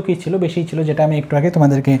সেগুলোতেও কী ছিল, বেশিই ছিল, যেটা আমি একটু আগে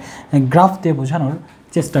তোমাদেরকে গ্রাফ দিয়ে বোঝানোর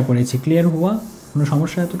চেষ্টা করেছি। ক্লিয়ার হওয়া? কোনো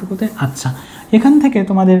সমস্যা এতটুকুতে? আচ্ছা, এখান থেকে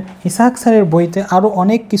তোমাদের ইসহাক স্যারের বইতে আরও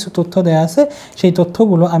অনেক কিছু তথ্য দেওয়া আছে, সেই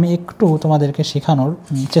তথ্যগুলো আমি একটু তোমাদেরকে শেখানোর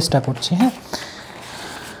চেষ্টা করছি। হ্যাঁ,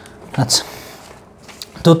 আচ্ছা,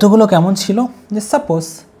 তথ্যগুলো কেমন ছিল? যে সাপোজ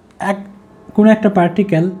কোনো একটা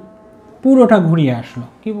পার্টিকেল পুরোটা ঘুরিয়ে আসলো।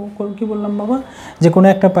 কি বললাম বাবা? যে কোনো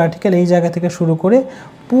একটা পার্টিকেল এই জায়গা থেকে শুরু করে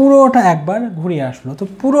পুরোটা একবার ঘুরিয়ে আসলো। তো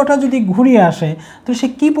পুরোটা যদি ঘুরিয়ে আসে তো সে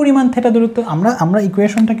কী পরিমাণ থেটা দূরত্ব, আমরা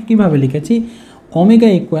ইকুয়েশনটাকে কীভাবে লিখেছি? Omega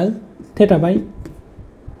equal theta by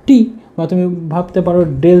T, বা তুমি ভাবতে পারো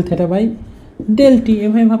del theta by del T,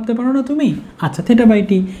 এভাবে ভাবতে পারো না তুমি? আচ্ছা, থেটা বাই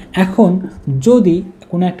টি। এখন যদি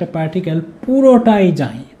কোনো একটা পার্টিকেল পুরোটাই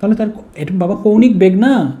যায় তাহলে তার এটা বাবা কৌণিক বেগ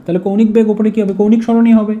না, তাহলে কৌণিক বেগ ওপরে কী হবে? কৌণিক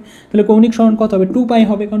সরণই হবে। তাহলে কৌণিক সরণ কত হবে? 2π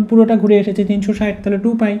হবে, কারণ পুরোটা ঘুরে এসেছে 360, তাহলে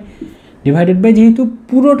 2π ডিভাইডেড বাই, যেহেতু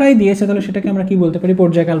পুরোটাই দিয়েছে তাহলে সেটাকে আমরা কি বলতে পারি?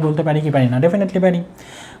 পর্যায়কাল বলতে পারি কি পারি না? ডেফিনেটলি পারি।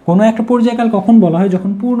 কোনো একটা পর্যায়কাল কখন বলা হয়?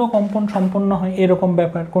 যখন পূর্ণ কম্পন সম্পন্ন হয়, এরকম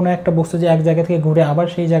ব্যাপার। কোনো একটা বস্তু যে এক জায়গা থেকে ঘুরে আবার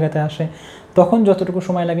সেই জায়গাতে আসে, তখন যতটুকু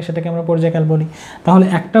সময় লাগে সেটাকে আমরা পর্যায়কাল বলি। তাহলে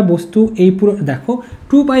একটা বস্তু এই পুরো দেখো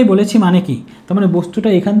 2π বলেছি মানে কি? তার মানে বস্তুটা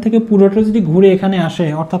এখান থেকে পুরোটা যদি ঘুরে এখানে আসে,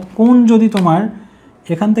 অর্থাৎ কোণ যদি তোমার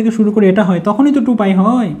এখান থেকে শুরু করে এটা হয়, তখনই তো 2π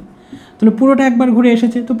হয়। তাহলে পুরোটা একবার ঘুরে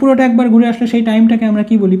এসেছে, তো পুরোটা একবার ঘুরে আসলে সেই টাইমটাকে আমরা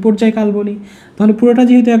কি বলি? পর্যায়কাল বলি। তাহলে পুরোটা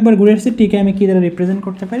যেহেতু একবার ঘুরে এসেছে, টিকে আমি কী দ্বারা রিপ্রেজেন্ট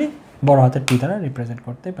করতে পারি? বড় হাতের টি দ্বারা রিপ্রেজেন্ট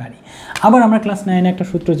করতে পারি। আবার আমরা ক্লাস 9-এ একটা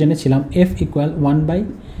সূত্র জেনেছিলাম, F ইকুয়াল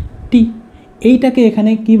 1/t। এইটাকে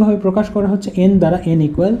এখানে কিভাবে প্রকাশ করা হচ্ছে? n দ্বারা, n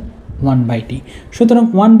ইকুয়াল 1/t। সুতরাং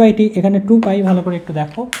 1/t এখানে 2π, ভালো করে একটু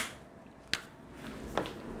দেখো,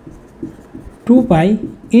 2π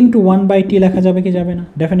ইন্টু 1/t লেখা যাবে কি যাবে না?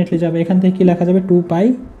 ডেফিনেটলি যাবে। এখান থেকে কি লেখা যাবে?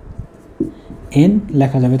 2πn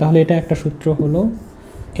লেখা যাবে। তাহলে এটা একটা সূত্র হলো,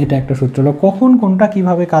 এটা একটা সূত্র হলো। কখন কোনটা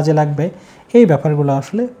কিভাবে কাজে লাগবে এই ব্যাপারগুলো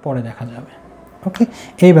আসলে পরে দেখা যাবে। ওকে,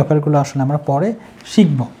 এই ব্যাপারগুলো আসলে আমরা পরে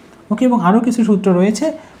শিখব। ওকে, এবং আরও কিছু সূত্র রয়েছে,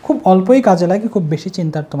 খুব অল্পই কাজে লাগে, খুব বেশি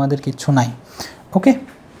চিন্তার তোমাদের কিচ্ছু নাই। ওকে,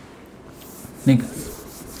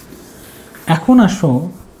 এখন আসো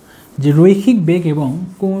যে রৈখিক বেগ এবং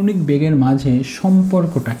কৌণিক বেগের মাঝে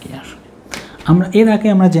সম্পর্কটা কি আসলে। আমরা এর আগে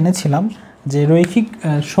আমরা জেনেছিলাম যে রৈখিক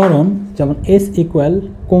সরণ যেমন S ইকুয়াল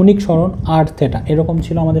কৌণিক সরণ r থেটা, এরকম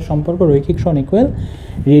ছিল আমাদের সম্পর্ক। রৈখিক সরণ ইকুয়াল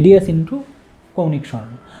রেডিয়াস ইন্টু কৌণিক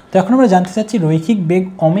সরণ। তো এখন আমরা জানতে চাচ্ছি রৈখিক বেগ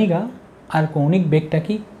ওমেগা আর কৌণিক বেগটা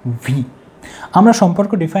কি? v। আমরা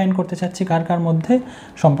সম্পর্ক ডিফাইন করতে চাচ্ছি কার মধ্যে?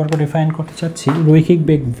 সম্পর্ক ডিফাইন করতে চাচ্ছি রৈখিক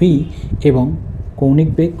বেগ v এবং কৌণিক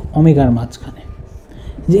বেগ ওমেগার মাঝখানে,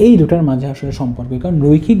 যে এই দুটার মাঝে আসলে সম্পর্ক। কারণ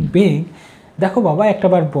রৈখিক বেগ, দেখো বাবা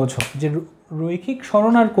একটাবার বোঝো যে রৈখিক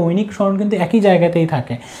সরণ আর কৌণিক সরণ কিন্তু একই জায়গাতেই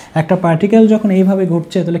থাকে। একটা পার্টিকেল যখন এইভাবে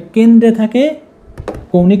ঘুরছে তাহলে কেন্দ্রে থাকে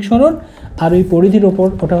কৌণিক সরণ, আর ওই পরিধির ওপর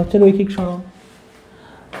ওটা হচ্ছে রৈখিক সরণ।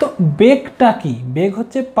 তো বেগটা কি? বেগ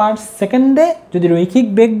হচ্ছে পার সেকেন্ডে, যদি রৈখিক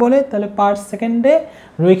বেগ বলে তাহলে পার সেকেন্ডে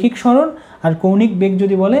রৈখিক সরণ, আর কৌণিক বেগ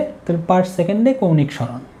যদি বলে তাহলে পার সেকেন্ডে কৌণিক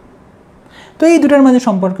সরণ। তো এই দুটার মাঝে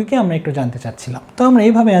সম্পর্ককে আমরা একটু জানতে চাচ্ছিলাম। তো আমরা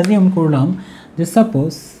এইভাবে অ্যাজিউম করলাম যে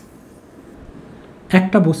সাপোজ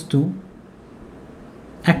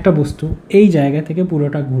একটা বস্তু এই জায়গা থেকে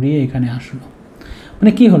পুরোটা ঘুরিয়ে এখানে আসলো।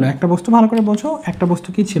 মানে কি হলো? একটা বস্তু, ভালো করে বোঝো, একটা বস্তু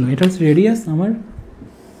কি ছিল? এটা হচ্ছে রেডিয়াস, আমার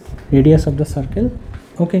রেডিয়াস অফ দ্য সার্কেল।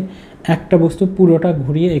 ওকে, একটা বস্তু পুরোটা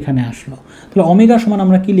ঘুরিয়ে এখানে আসলো। তাহলে ওমেগা সমান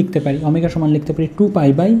আমরা কি লিখতে পারি? ওমেগা সমান লিখতে পারি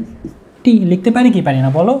 2π/t। লিখতে পারি কি পারি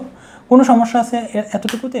না বলো? কোনো সমস্যা আছে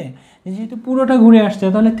এতটুকুতে? যেহেতু পুরোটা ঘুরে আসছে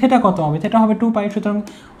তাহলে থেটা কত হবে? থেটা হবে 2π। সুতরাং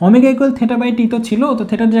ওমেগা ইকুয়াল থেটা/t তো ছিল, তো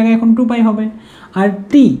থেটার জায়গায় এখন 2π হবে। আর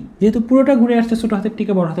টি যেহেতু পুরোটা ঘুরে আসছে, ছোটো হাতের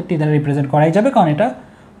টিকে বড় হাতের টি দ্বারা রিপ্রেজেন্ট করাই যাবে, কারণ এটা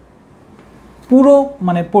পুরো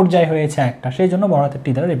মানে পর্যায় হয়েছে একটা, সেই জন্য বড় হাতের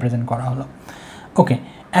টি দ্বারা রিপ্রেজেন্ট করা হলো। ওকে,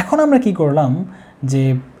 এখন আমরা কি করলাম যে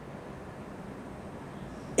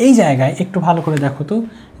এই জায়গায় একটু ভালো করে দেখো তো,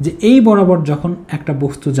 যে এই বরাবর যখন একটা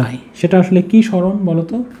বস্তু যায় সেটা আসলে কি সরণ বলো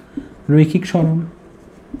তো? রৈখিক সরণ,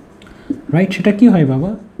 রাইট? সেটা কি হয়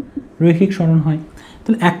বাবা? রৈখিক সরণ হয়।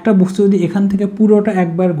 তাহলে একটা বস্তু যদি এখান থেকে পুরোটা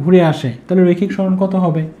একবার ঘুরে আসে তাহলে রৈখিক সরণ কত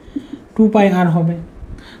হবে? 2πr হবে।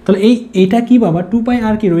 তাহলে এইটা কি বাবা?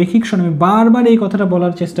 2πr কি? রৈখিক সরণ। আমি বারবার এই কথাটা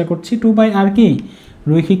বলার চেষ্টা করছি, 2πr কি?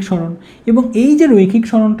 রৈখিক সরণ। এবং এই যে রৈখিক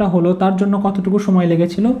সরণটা হলো তার জন্য কতটুকু সময়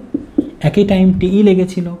লেগেছিল? একই টাইম টি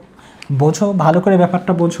লেগেছিল। বোঝো, ভালো করে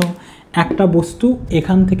ব্যাপারটা বোঝো। একটা বস্তু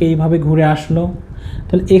এখান থেকে এইভাবে ঘুরে আসলো,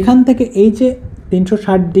 তাহলে এখান থেকে এই যে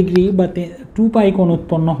 360 ডিগ্রি বা 2π কোণ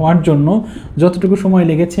উৎপন্ন হওয়ার জন্য যতটুকু সময়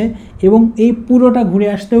লেগেছে এবং এই পুরোটা ঘুরে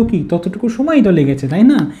আসতেও কি ততটুকু সময়ই তো লেগেছে, তাই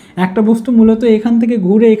না? একটা বস্তু মূলত এখান থেকে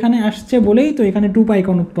ঘুরে এখানে আসছে বলেই তো এখানে 2π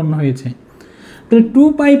কোণ উৎপন্ন হয়েছে। তাহলে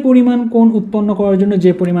 2π পরিমাণ কোণ উৎপন্ন করার জন্য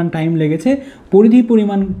যে পরিমাণ টাইম লেগেছে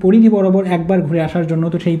পরিধি বরাবর একবার ঘুরে আসার জন্য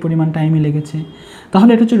তো সেই পরিমাণ টাইমই লেগেছে। তাহলে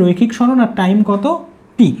এটা হচ্ছে রৈখিক সরণ আর টাইম কত?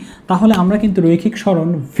 t। তাহলে আমরা কিন্তু রৈখিক সরণ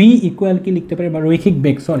v ইকুয়াল কি লিখতে পারি, বা রৈখিক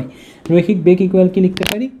বেগ ইকুয়াল কি লিখতে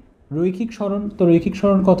পারি? রৈখিক সরণ। তো রৈখিক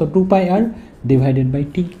সরণ কত? 2π r divided by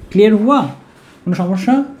t। Clear হুয়া? কোনো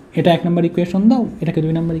সমস্যা? এটা 1 নম্বর ইকুয়েশন দাও, এটাকে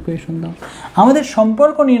 2 নম্বর ইকুয়েশন দাও। আমাদের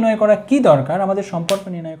সম্পর্ক নির্ণয় করা কি দরকার? আমাদের সম্পর্ক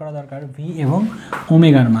নির্ণয় করা দরকার v এবং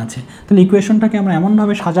ওমেগার মাঝে। তাহলে ইকুয়েশনটাকে আমরা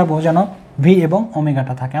এমনভাবে সাজাবো যেন v এবং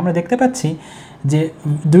ওমেগাটা থাকে। আমরা দেখতে পাচ্ছি যে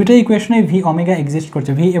দুইটা ইকুয়েশনে v ওমেগা এক্সিস্ট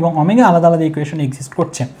করছে, v এবং ওমেগা আলাদা আলাদা ইকুয়েশনে এক্সিস্ট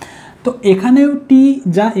করছে। তো এখানেও t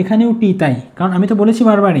যা এখানেও t তাই, কারণ আমি তো বলেছি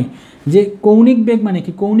বারবারই যে কৌণিক বেগ মানে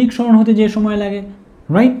কি? কৌণিক সরণ হতে যে সময় লাগে,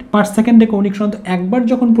 রাইট? পার সেকেন্ডে কৌণিক সরণ। তো একবার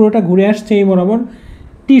যখন পুরোটা ঘুরে আসছে এই বরাবর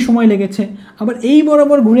t সময় লেগেছে, আবার এই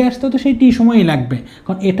বরাবর ঘুরে আসতেও তো সেই t সময়ই লাগবে,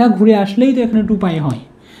 কারণ এটা ঘুরে আসলেই তো এখানে 2π হয়।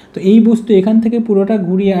 তো এই বস্তু এখান থেকে পুরোটা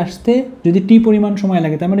ঘুরিয়ে আসতে যদি t পরিমাণ সময়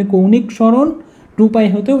লাগে, তার মানে কৌণিক সরণ 2π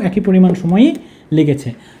হতেও একই পরিমাণ সময়ই লেগেছে।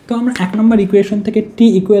 তো আমরা 1 নম্বর ইকুয়েশন থেকে t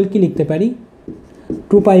ইকুয়াল কি লিখতে পারি?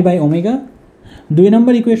 2π বাই ওমেগা। 2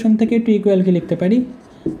 নম্বর ইকুয়েশন থেকে t ইকুয়াল কি লিখতে পারি?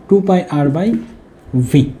 2π r বাই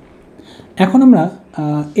v। এখন আমরা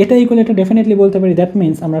এটা ইকুয়াল এটা ডেফিনেটলি বলতে পারি, দ্যাট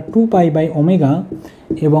মিন্স আমরা 2π বাই ওমেগা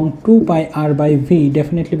এবং 2π r বাই v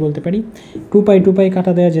ডেফিনেটলি বলতে পারি। 2π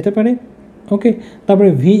কাটা দেওয়া যেতে পারে, ওকে। তারপরে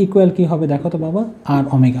v ইকুয়াল কি হবে দেখো তো বাবা? r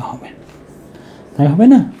ওমেগা হবে, তাই হবে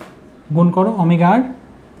না? গুণ করো ওমেগা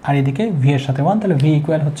আর এদিকে v এর সাথে 1, তাহলে v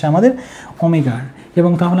ইকুয়াল হচ্ছে আমাদের ওমেগা r।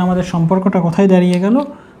 এবং তাহলে আমাদের সম্পর্কটা কোথায় দাঁড়িয়ে গেল?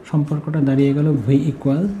 সম্পর্কটা দাঁড়িয়ে গেল v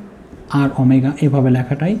ইকুয়াল r ওমেগা। এভাবে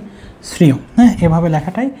লেখাটাই শ্রেয়, হ্যাঁ, এভাবে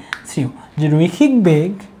লেখাটাই শ্রেয় যে রৈখিক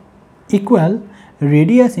বেগ ইকুয়াল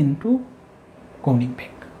রেডিয়াস ইন্টু কৌণিক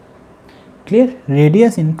বেগ। ক্লিয়ার?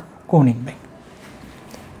 রেডিয়াস ইন্টু কৌণিক বেগ,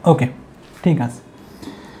 ওকে, ঠিক আছে।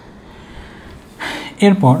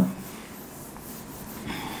 এরপর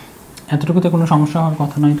এতটুকুতে কোনো সমস্যা হওয়ার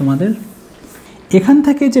কথা নয় তোমাদের। এখান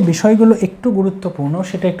থেকে যে বিষয়গুলো একটু গুরুত্বপূর্ণ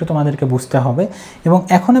সেটা একটু তোমাদেরকে বুঝতে হবে, এবং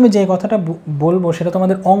এখন আমি যে কথাটা বলবো সেটা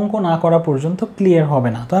তোমাদের অঙ্ক না করা পর্যন্ত ক্লিয়ার হবে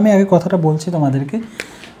না। তো আমি আগে কথাটা বলছি তোমাদেরকে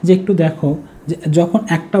যে একটু দেখো যে যখন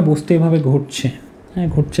একটা বস্তু এভাবে ঘুরছে, হ্যাঁ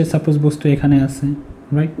ঘুরছে, সাপোজ বস্তু এখানে আছে,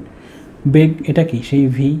 রাইট? বেগ এটা কি? সেই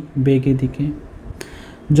v, বেগ এদিকে।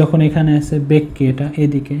 যখন এখানে আছে বেগ কি? এটা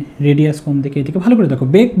এদিকে। রেডিয়াস কোন দিকে? এদিকে। ভালো করে দেখো,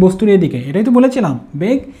 বেগ বস্তুর এদিকে, এটাই তো বলেছিলাম,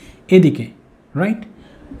 বেগ এদিকে, রাইট?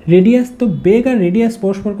 রেডিয়াস, তো বেগ আর রেডিয়াস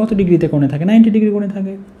পরস্পর কত ডিগ্রিতে কোণে থাকে? 90 ডিগ্রি কোণে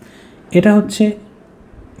থাকে। এটা হচ্ছে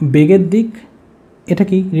বেগের দিক, এটা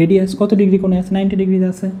কি? রেডিয়াস কত ডিগ্রি কোণে আছে? 90 ডিগ্রিতে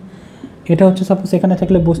আছে। এটা হচ্ছে সাপোজ এখানে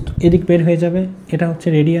থাকলে বস্তু এদিক বের হয়ে যাবে, এটা হচ্ছে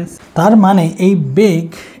রেডিয়াস। তার মানে এই বেগ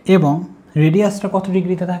এবং রেডিয়াসটা কত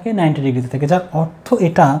ডিগ্রিতে থাকে? 90 ডিগ্রিতে থাকে, যার অর্থ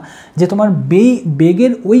এটা যে তোমার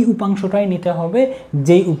বেগের ওই উপাংশটাই নিতে হবে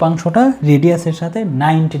যেই উপাংশটা রেডিয়াসের সাথে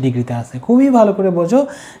 90 ডিগ্রিতে আছে। খুবই ভালো করে বোঝো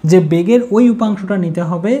যে বেগের ওই উপাংশটা নিতে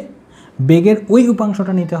হবে, বেগের ওই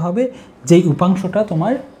উপাংশটা নিতে হবে যেই উপাংশটা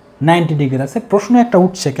তোমার 90 ডিগ্রিতে আছে। প্রশ্ন একটা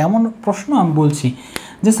উঠছে, কেমন প্রশ্ন আমি বলছি,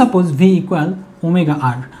 যে suppose v equal omega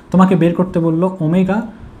r, তোমাকে বের করতে বললো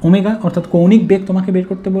ওমেগা অর্থাৎ কৌণিক বেগ তোমাকে বের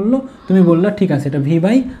করতে বললো, তুমি বললা ঠিক আছে এটা v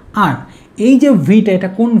বাই r। এই যে ভিটা, এটা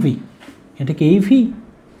কোন v? এটা কি এই v?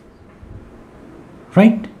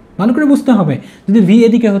 রাইট? ভালো করে বুঝতে হবে। যদি v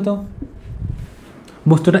এদিকে হতো,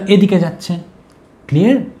 বস্তুটা এদিকে যাচ্ছে,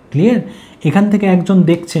 ক্লিয়ার? এখান থেকে একজন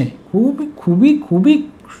দেখছে, খুবই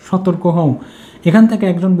সতর্ক হও। এখান থেকে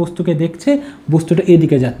একজন বস্তুকে দেখছে, বস্তুটা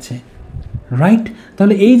এদিকে যাচ্ছে, রাইট?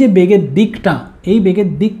 তাহলে এই যে বেগের দিকটা, এই বেগের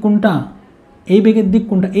দিক কোনটা?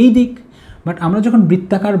 এই দিক। বাট আমরা যখন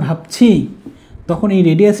বৃত্তাকার ভাবছি তখন এই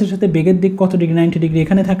রেডিয়াসের সাথে বেগের দিক কত ডিগ্রি? 90 ডিগ্রি।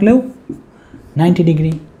 এখানে থাকলেও 90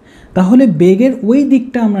 ডিগ্রি। তাহলে বেগের ওই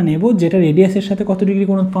দিকটা আমরা নেব যেটা রেডিয়াসের সাথে কত ডিগ্রি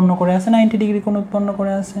কোণ উৎপন্ন করে আসে? 90 ডিগ্রি কোণ উৎপন্ন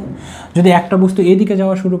করে আসে। যদি একটা বস্তু এদিকে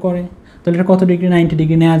যাওয়া শুরু করে তাহলে এটা কত ডিগ্রি? 90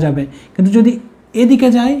 ডিগ্রি নেওয়া যাবে। কিন্তু যদি এদিকে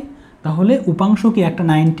যায় তাহলে উপাংশ কি? একটা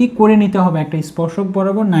 90 করে নিতে হবে, একটা স্পর্শক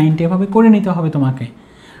বরাবর 90 এভাবে করে নিতে হবে তোমাকে,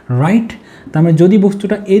 রাইট? তার মানে যদি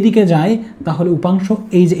বস্তুটা এদিকে যায় তাহলে উপাংশ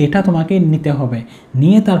এই যে এটা তোমাকে নিতে হবে,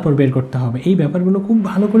 নিয়ে তারপর বের করতে হবে। এই ব্যাপারগুলো খুব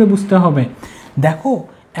ভালো করে বুঝতে হবে। দেখো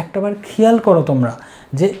একটাবার খেয়াল করো তোমরা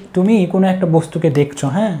যে তুমি কোনো একটা বস্তুকে দেখছো,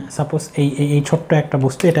 হ্যাঁ সাপোজ এই ছোট্ট একটা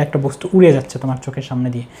বস্তু, এটা একটা বস্তু উড়ে যাচ্ছে তোমার চোখের সামনে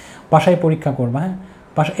দিয়ে, বাসায় পরীক্ষা করবা, হ্যাঁ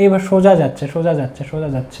বাসায় এইবার সোজা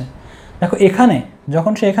যাচ্ছে। দেখো এখানে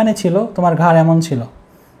যখন সে এখানে ছিল তোমার ঘাড় এমন ছিল,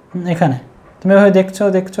 এখানে তুমি এভাবে দেখছো,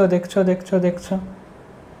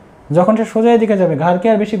 যখন সে সোজা দিকে যাবে ঘাড় কি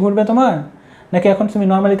আর বেশি ঘুরবে তোমার? নাকি এখন তুমি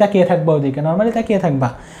নর্মালি তাকিয়ে থাকবা ওদিকে? নর্মালি তাকিয়ে থাকবা।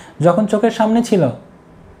 যখন চোখের সামনে ছিল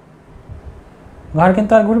ঘাড়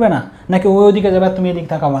কিন্তু আর ঘুরবে না, নাকি ওই ওদিকে যাবে আর তুমি এদিকে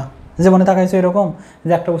তাকাবা? যেমন তাকাইছো এরকম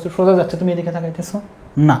যে একটা বস্তু সোজা যাচ্ছে তুমি এদিকে তাকাইতেছো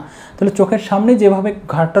না। তাহলে চোখের সামনে যেভাবে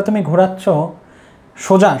ঘাড়টা তুমি ঘোরাচ্ছ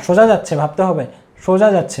সোজা সোজা যাচ্ছে, ভাবতে হবে সোজা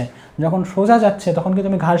যাচ্ছে। যখন সোজা যাচ্ছে তখন কি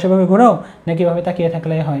তুমি ঘাড় সেভাবে ঘোরাও, নাকি এভাবে তাকিয়ে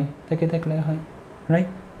থাকলে হয়? তাকিয়ে থাকলে হয়, রাইট?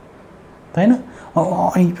 তাই না?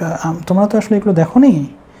 তোমরা তো আসলে এগুলো দেখো নি।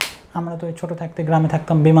 আমরা তো ওই ছোটো থাকতে গ্রামে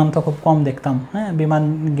থাকতাম, বিমান তো খুব কম দেখতাম। হ্যাঁ, বিমান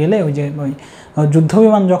গেলে ওই যে ওই যুদ্ধ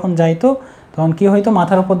বিমান যখন যাইতো তখন কি হয়তো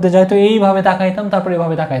মাথার উপর দিয়ে যাইতো, এইভাবে তাকাইতাম, তারপরে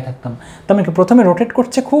এইভাবে তাকাই থাকতাম। তার মানে কি প্রথমে রোটেট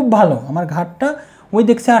করছে খুব ভালো, আমার ঘাড়টা ওই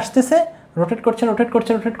দেখছে আসতেছে, রোটেট করছে রোটেট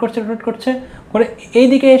করছে রোটেট করছে রোটেট করছে করে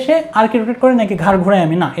এইদিকে এসে আর কি রোটেট করে, নাকি ঘাড় ঘোরায়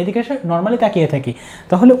আমি? না, এদিকে এসে নর্মালি তাকিয়ে থাকি।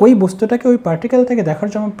 তাহলে ওই বস্তুটাকে ওই পার্টিকেল থেকে দেখার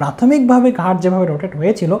জন্য প্রাথমিকভাবে ঘাড় যেভাবে রোটেট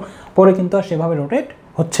হয়েছিল পরে কিন্তু আর সেভাবে রোটেট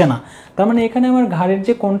হচ্ছে না। তার মানে এখানে আমার ঘাড়ের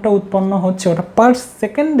যে কোণটা উৎপন্ন হচ্ছে ওটা পার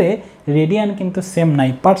সেকেন্ডে রেডিয়ান কিন্তু সেম নাই,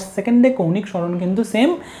 পার সেকেন্ডে কৌণিক সরণ কিন্তু সেম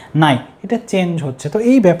নাই, এটা চেঞ্জ হচ্ছে। তো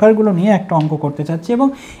এই ব্যাপারগুলো নিয়ে একটা অঙ্ক করতে চাচ্ছি, এবং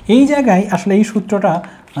এই জায়গায় আসলে এই সূত্রটা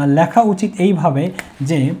লেখা উচিত এইভাবে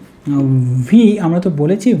যে ভি, আমরা তো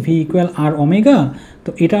বলেছি ভি ইকুয়াল আর ওমেগা, তো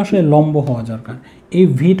এটা আসলে লম্ব হওয়া দরকার। এই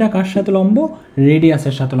ভিটা কার সাথে লম্ব?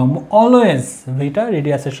 রেডিয়াসের সাথে লম্ব। অলওয়েজ ভিটা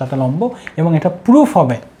রেডিয়াসের সাথে লম্ব, এবং এটা প্রুফ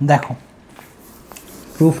হবে। দেখো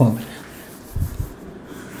প্রুফ হবে,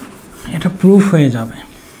 এটা প্রুফ হয়ে যাবে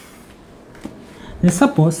যে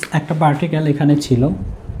সাপোজ একটা পার্টিকেল এখানে ছিল,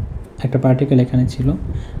 একটা পার্টিকেল এখানে ছিল,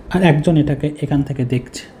 আর একজন এটাকে এখান থেকে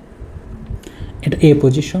দেখছে। এটা এ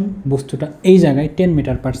পজিশন, বস্তুটা এই জায়গায় 10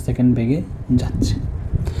 মিটার পার সেকেন্ড বেগে যাচ্ছে।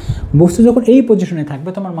 বস্তু যখন এই পজিশনে থাকবে,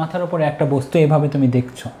 তোমার মাথার উপরে একটা বস্তু এভাবে তুমি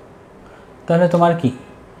দেখছো, তাহলে তোমার কি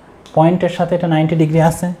পয়েন্টের সাথে এটা 90 ডিগ্রি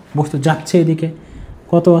আছে, বস্তু যাচ্ছে এদিকে,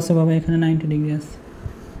 কত আছে বাবা? এখানে 90 ডিগ্রি আছে।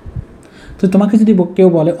 তো তোমাকে যদি কেউ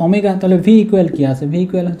বলে ওমেগা, তাহলে ভি ইকুয়াল কী আছে? ভি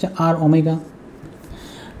ইকুয়াল হচ্ছে আর ওমেগা।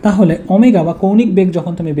 তাহলে ওমেগা বা কৌণিক বেগ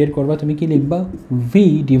যখন তুমি বের করবা, তুমি কি লিখবা? B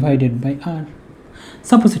divided by R.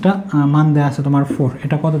 Suppose এটা মান দেওয়া আছে তোমার 4,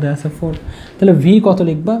 এটা কত দেওয়া আছে? 4। তাহলে ভি কত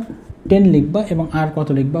লিখবা? 10 লিখবা, এবং আর কত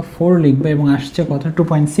লিখবা? 4 লিখবা, এবং আসছে কত?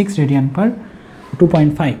 2.6 রেডিয়ান পার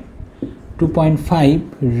 2.5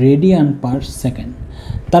 রেডিয়ান পার সেকেন্ড।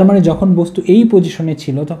 তার মানে যখন বস্তু এই পজিশনে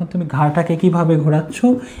ছিল তখন তুমি ঘাড়টাকে কীভাবে ঘোরাচ্ছ?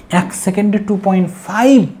 1 সেকেন্ডে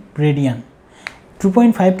 2.5 রেডিয়ান।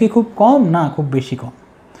 2.5 কি খুব কম? না, খুব বেশি কম।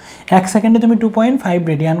 1 সেকেন্ডে তুমি 2.5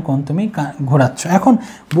 রেডিয়ান কোণ তুমি ঘোরাচ্ছ। এখন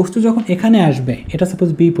বস্তু যখন এখানে আসবে, এটা suppose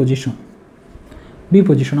B position, B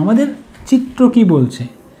position, আমাদের চিত্র কি বলছে?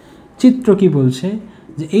 চিত্র কি বলছে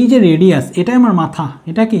যে এই যে রেডিয়াস, এটাই আমার মাথা,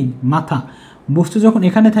 এটা কি মাথা। বস্তু যখন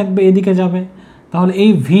এখানে থাকবে এদিকে যাবে, তাহলে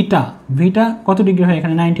এই ভিটা কত ডিগ্রি হয়?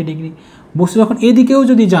 এখানে 90 ডিগ্রি। বস্তু যখন এদিকেও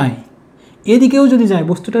যদি যায়, এদিকেও যদি যায়,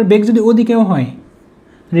 বস্তুটার বেগ যদি ওদিকেও হয়,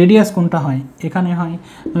 রেডিয়াস কোনটা হয়? এখানে হয়।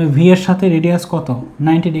 ভি এর সাথে রেডিয়াস কত?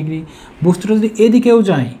 90 ডিগ্রি। বস্তুটা যদি এদিকেও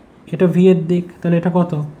যায়, এটা ভি এর দিক, তাহলে এটা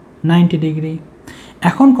কত? 90 ডিগ্রি।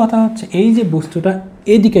 এখন কথা হচ্ছে এই যে বস্তুটা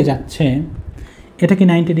এদিকে যাচ্ছে, এটা কি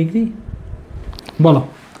 90 ডিগ্রি? বলো,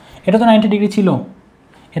 এটা তো 90 ডিগ্রি ছিল,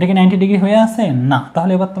 এটা কি 90 ডিগ্রি হয়ে আছে? না।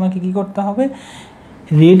 তাহলে এবার তোমাকে কি করতে হবে?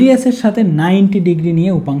 রেডিয়াসের সাথে 90 ডিগ্রি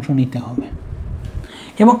নিয়ে উপাংশ নিতে হবে।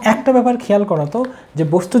 এবং একটা ব্যাপার খেয়াল করো তো, যে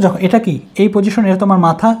বস্তু যখন এটা কি এই পজিশনে, এটা তোমার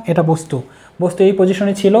মাথা, এটা বস্তু, বস্তু এই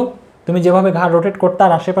পজিশনে ছিল, তুমি যেভাবে ঘাড় রোটেট করতে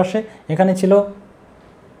আর আশেপাশে এখানে ছিল,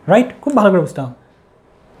 রাইট? খুব ভালো করে বুঝতে হবে।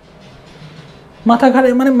 মাথা ঘাড়ে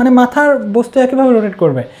মানে মাথার বস্তু একইভাবে রোটেট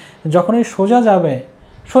করবে। যখন এই সোজা যাবে,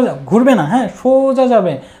 সোজা ঘুরবে না, হ্যাঁ সোজা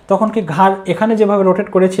যাবে, তখন কি ঘাড় এখানে যেভাবে রোটেট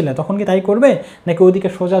করেছিলে তখন কি তাই করবে, নাকি ওইদিকে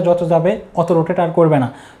সোজা যত যাবে অত রোটেট আর করবে না?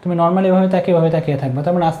 তুমি নর্মালি এভাবে তাকিয়ে থাকবে।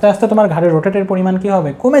 তার মানে আস্তে আস্তে তোমার ঘাড়ের রোটেটের পরিমাণ কী হবে?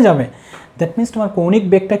 কমে যাবে। দ্যাট মিনস তোমার কৌণিক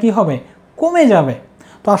বেগটা কী হবে? কমে যাবে।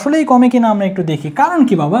 তো আসলেই কমে কিনা আমরা একটু দেখি। কারণ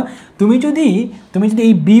কি বাবা, তুমি যদি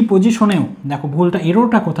এই বি পজিশনেও দেখো, ভুলটা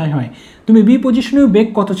এরোটা কোথায় হয়, তুমি বি পজিশনেও বেগ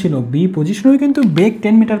কত ছিল? বি পজিশনেও কিন্তু বেগ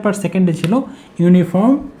 10 মিটার পার সেকেন্ডে ছিল,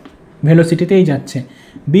 ইউনিফর্ম ভেলোসিটিতেই যাচ্ছে।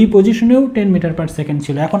 বি পজিশনেও 10 মিটার পার সেকেন্ড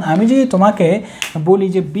ছিল। এখন আমি যদি তোমাকে বলি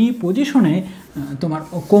যে বি পজিশনে তোমার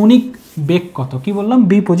কৌণিক বেগ কত, কি বললাম?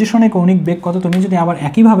 বি পজিশনে কৌণিক বেগ কত, তুমি যদি আবার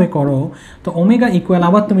একইভাবে করো, তো ওমেগা ইকুয়াল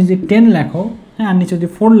আবার তুমি যদি 10 লেখো, হ্যাঁ, আর নিচে যদি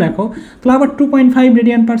 4 লেখো, তাহলে আবার 2.5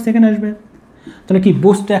 রেডিয়ান পার সেকেন্ড আসবে। তাহলে কি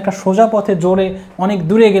বস্তু একটা সোজা পথে জোরে অনেক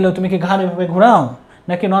দূরে গেলেও তুমি কি ঘাড় এভাবে ঘোরাও,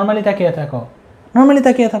 নাকি নর্মালি তাকিয়ে থাকো? নর্মালি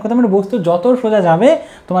তাকিয়ে থাকো। তার মানে বস্তু যত সোজা যাবে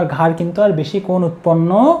তোমার ঘাড় কিন্তু আর বেশি কোণ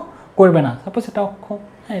উৎপন্ন করবে না। সাপোজ এটা অক্ষ,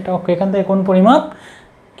 হ্যাঁ এটা অক্ষ, এখান থেকে কোণ পরিমাপ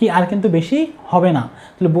কি আর কিন্তু বেশি হবে না।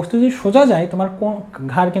 তাহলে বস্তু যদি সোজা যায় তোমার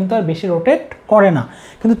ঘাড় কিন্তু আর বেশি রোটেট করে না।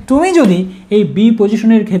 কিন্তু তুমি যদি এই বি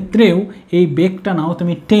পজিশনের ক্ষেত্রেও এই বেগটা নাও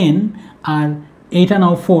তুমি 10, আর এইটা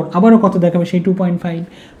নাও 4, আবারও কত দেখাবে সেই 2.5।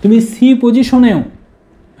 তুমি সি পজিশনেও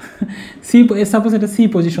সাপোজ এটা সি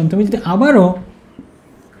পজিশন, তুমি যদি আবারও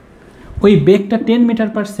ওই বেগটা 10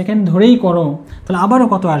 মিটার/সেকেন্ড ধরেই করো, তাহলে আবারও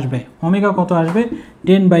কত আসবে, ওমেগা কত আসবে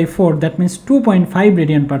 10/4, দ্যাট মিনস 2.5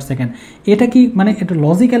 রেডিয়ান/সেকেন্ড। এটা কি মানে এটা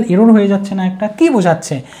লজিক্যাল এরর হয়ে যাচ্ছে না একটা? কি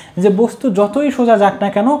বোঝাচ্ছে? যে বস্তু যতই সোজা যাক না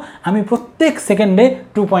কেন আমি প্রত্যেক সেকেন্ডে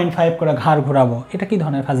 2.5 করে ঘাড় ঘোরাবো। এটা কি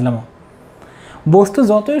ধরনের ফাজলামো? বস্তু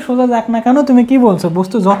যতই সোজা যাক না কেন, তুমি কি বলছো?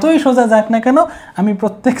 বস্তু যতই সোজা যাক না কেন আমি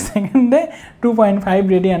প্রত্যেক সেকেন্ডে 2.5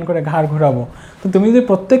 রেডিয়ান করে ঘাড় ঘোরাবো। তো তুমি যদি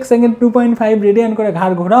প্রত্যেক সেকেন্ড 2.5 রেডিয়ান করে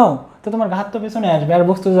ঘাড় ঘোরাও, তো তোমার ঘাত তো পেছনে আসবে, আর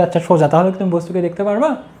বস্তু যাচ্ছে সোজা, তাহলে তুমি বস্তুকে দেখতে পারবা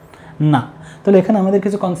না। তাহলে এখানে আমাদের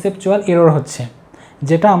কিছু কনসেপচুয়াল এরর হচ্ছে,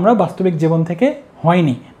 যেটা আমরা বাস্তবিক জীবন থেকে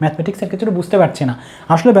হয়নি, ম্যাথমেটিক্সের ক্ষেত্রে বুঝতে পারছি না।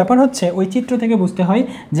 আসলে ব্যাপার হচ্ছে ওই চিত্র থেকে বুঝতে হয়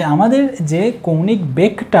যে আমাদের যে কৌণিক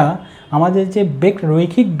বেগটা, আমাদের যে বেগ,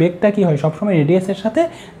 রৈখিক বেগটা কি হয় সবসময় রেডিয়াসের সাথে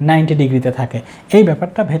 90 ডিগ্রিতে থাকে। এই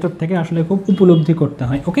ব্যাপারটা ভেতর থেকে আসলে খুব উপলব্ধি করতে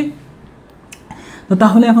হয়। ওকে, তো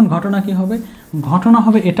তাহলে এখন ঘটনা কি হবে? ঘটনা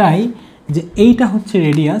হবে এটাই যে এইটা হচ্ছে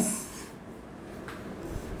রেডিয়াস,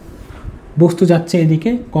 বস্তু যাচ্ছে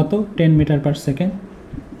এদিকে কত 10 মিটার/সেকেন্ড।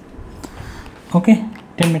 ওকে,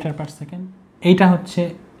 10 মিটার/সেকেন্ড। এইটা হচ্ছে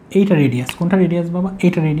এইটা রেডিয়াস। কোনটা রেডিয়াস বাবা?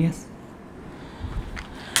 এইটা রেডিয়াস,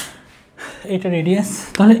 এটা রেডিয়াস।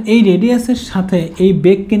 তাহলে এই রেডিয়াসের সাথে এই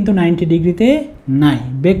বেগ কিন্তু 90 ডিগ্রিতে নাই।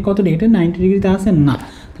 বেগ কত ডিগ্রিতে? 90 ডিগ্রিতে আছে না।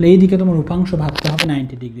 তাহলে এই দিকে তোমার উপাংশ ভাবতে হবে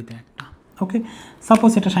 90 ডিগ্রিতে একটা। ওকে,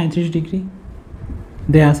 সাপোজ এটা 37 ডিগ্রি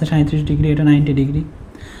দেয়া আছে, 37 ডিগ্রি, এটা 90 ডিগ্রি,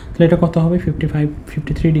 তাহলে এটা কত হবে?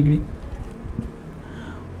 53 ডিগ্রি।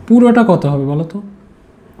 পুরোটা কত হবে বলো তো?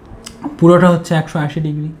 পুরোটা হচ্ছে 180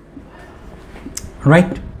 ডিগ্রি,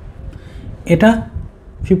 রাইট? এটা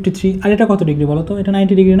 53, আর এটা কত ডিগ্রি বলো তো? এটা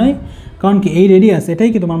 90 ডিগ্রি নয়, কারণ কি এই রেডিয়াস, এটাই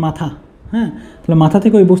কি তোমার মাথা? হ্যাঁ, তাহলে মাথা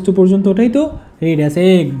থেকে ওই বস্তু পর্যন্ত ওটাই তো রেডিয়াস।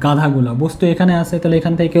 এই গাধাগুলো, বস্তু এখানে আসে, তাহলে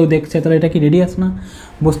এখান থেকে কেউ দেখছে, তাহলে এটা কি রেডিয়াস না?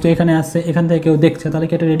 বস্তু এখানে আসছে, এখান থেকে কেউ দেখছে, তাহলে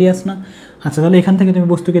কি এটা রেডিয়াস না? আচ্ছা, তাহলে এখান থেকে তুমি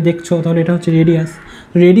বস্তুকে দেখছো, তাহলে এটা হচ্ছে রেডিয়াস।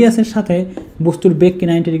 রেডিয়াসের সাথে বস্তুর বেগ কি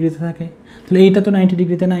 90 ডিগ্রিতে থাকে? তাহলে এইটা তো 90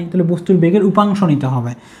 ডিগ্রিতে নাই, তাহলে বস্তুর বেগের উপাংশ নিতে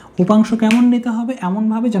হবে। উপাংশ কেমন নিতে হবে?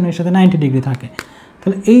 এমনভাবে যেন এর সাথে 90 ডিগ্রি থাকে।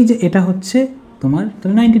 তাহলে এই যে এটা হচ্ছে তোমার,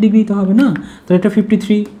 তাহলে 90 ডিগ্রি তো হবে না? তাহলে এটা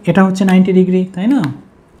 53, এটা হচ্ছে 90 ডিগ্রি, তাই না?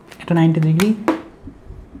 এটা 90 ডিগ্রি,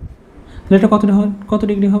 তাহলে এটা কত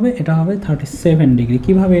ডিগ্রি হবে? এটা হবে 37 ডিগ্রি।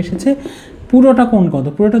 কীভাবে এসেছে? পুরোটা কোণ কত?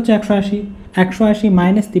 পুরোটা হচ্ছে 180, 180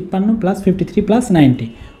 মাইনাস 53 প্লাস 53 প্লাস 90,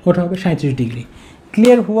 ওটা হবে 37 ডিগ্রি।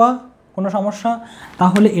 ক্লিয়ার হুয়া? কোনো সমস্যা?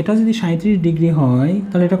 তাহলে এটা যদি 37 ডিগ্রি হয়,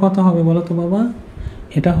 তাহলে এটা কত হবে বলো তো বাবা?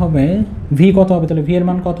 এটা হবে ভি কত হবে? তাহলে ভি এর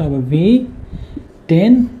মান কত হবে? ভি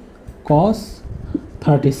 10 cos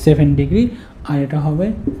 37 ডিগ্রি, আর এটা হবে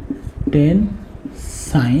 10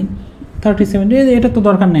 sin 37 ডিগ্রি। এটা তো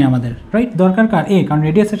দরকার নেই আমাদের, রাইট? দরকার কার? এ, কারণ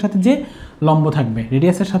রেডিয়াসের সাথে যে লম্ব থাকবে,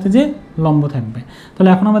 রেডিয়াসের সাথে যে লম্ব থাকবে। তাহলে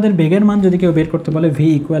এখন আমাদের বেগের মান যদি কেউ বের করতে বলে, ভি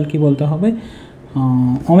ইকুয়াল কি বলতে হবে?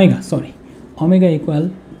 ওমেগা ইকুয়াল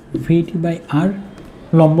ভিটি বাই আর,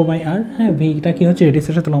 লম্ব বাই আর। হ্যাঁ, ভিটা কী হচ্ছে?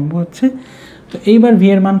 রেডিয়াসের সাথে লম্ব হচ্ছে। তো এইবার ভি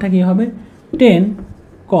এর মানটা কী হবে? 10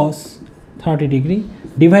 cos 30 degree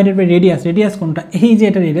divided by radius. Radius কোনটা? এই যে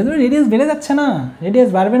এটা রেডিয়াস। রেডিয়াস বেড়ে যাচ্ছে না, রেডিয়াস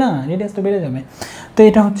বাড়বে না, রেডিয়াস তো বেড়ে যাবে। তো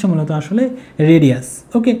এটা হচ্ছে মূলত আসলে রেডিয়াস।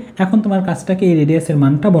 ওকে, এখন তোমার কাজটাকে এই রেডিয়াসের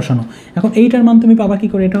মানটা বসানো। এখন এইটার মান তুমি পাবা কী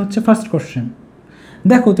করে? এটা হচ্ছে ফার্স্ট কোশ্চেন।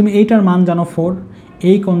 দেখো তুমি এইটার মান জানো 4,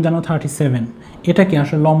 এই কোণ জানো 37, এটা কি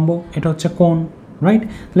আসলে লম্ব, এটা হচ্ছে কোণ, রাইট?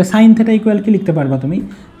 তাহলে সাইন থেটা ইকুয়াল কি লিখতে পারবা তুমি?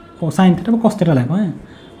 ও সাইন থেটা বা কস থেটা লেখো। হ্যাঁ,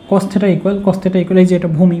 কস থেটা ইকুয়াল এই যে এটা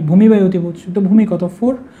ভূমি বাই অতিভুজ, তো ভূমি কত?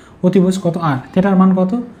 4, অতিভুজ কত? আর থেটার মান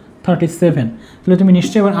কত? 37। তাহলে তুমি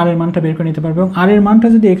নিশ্চয়ই এবার আর এর মানটা বের করে নিতে পারবে, এবং আর এর মানটা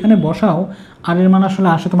যদি এখানে বসাও, আর এর মান আসলে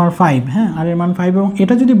আসে তোমার 5। হ্যাঁ, আর এর মান 5, এবং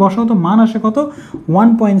এটা যদি বসাও তো মান আসে কত?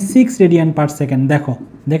 1.6 রেডিয়ান/সেকেন্ড।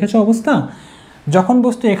 দেখেছো অবস্থা? যখন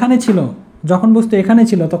বস্তু এখানে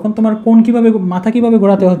ছিল তখন তোমার কোণ কীভাবে, মাথা কীভাবে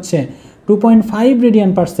ঘোরাতে হচ্ছে? 2.5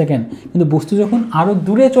 রেডিয়ান/সেকেন্ড। কিন্তু বস্তু যখন আরও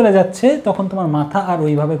দূরে চলে যাচ্ছে তখন তোমার মাথা আর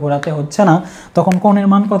ওইভাবে ঘোরাতে হচ্ছে না, তখন কোণের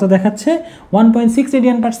মান কত দেখাচ্ছে? 1.6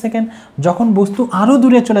 রেডিয়ান/সেকেন্ড। যখন বস্তু আরও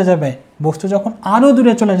দূরে চলে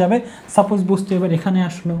যাবে, সাপোজ বস্তু এবার এখানে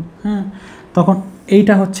আসলো, হ্যাঁ, তখন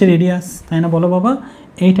এইটা হচ্ছে রেডিয়াস, তাই না? বলো বাবা,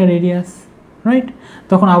 এইটা রেডিয়াস, রাইট?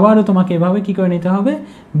 তখন আবারও তোমাকে এভাবে কী করে নিতে হবে?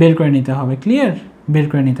 বের করে নিতে হবে। ক্লিয়ার? বের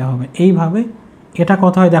করে নিতে হবে এইভাবে। এটা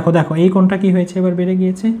কত হয়? দেখো এই কোণটা কি হয়েছে? এবার বেড়ে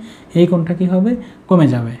গিয়েছে। এই কোণটা কি হবে? কমে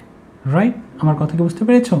যাবে, রাইট? আমার কথা কি বুঝতে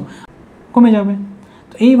পেরেছো? কমে যাবে।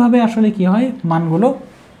 তো এইভাবে আসলে কি হয়? মানগুলো,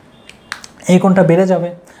 এই কোণটা বেড়ে যাবে,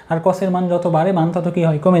 আর কসের মান যত বাড়ে মান তত কী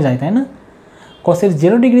হয়? কমে যায়, তাই না? কসের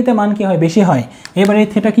 0 ডিগ্রিতে মান কী হয়? বেশি হয়। এবার এই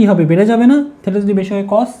থেটা কী হবে? বেড়ে যাবে না? থেটা যদি বেশি হয়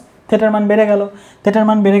কস, থেটার মান বেড়ে গেল। থেটার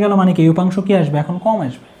মান বেড়ে গেল মানে কি? উপাংশ কী আসবে? এখন কম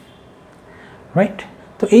আসবে, রাইট।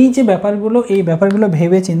 তো এই যে ব্যাপারগুলো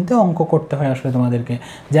ভেবে চিন্তে অঙ্ক করতে হয় আসলে তোমাদেরকে,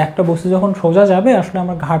 যে একটা বস্তু যখন সোজা যাবে আসলে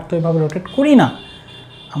আমরা ঘাট তো এইভাবে রোটেট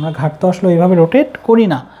করি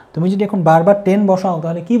না, তুমি যদি এখন বারবার 10 বসাও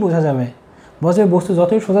তাহলে কি বোঝা যাবে? বস্তু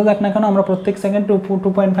যতই সোজা যাক না কেন আমরা প্রত্যেক সেকেন্ড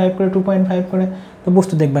 2.5 করে তো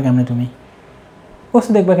বস্তু দেখবা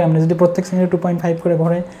কেমনে যদি প্রত্যেক সেকেন্ডে 2.5 করে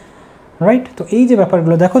ঘোরে, রাইট। তো এই যে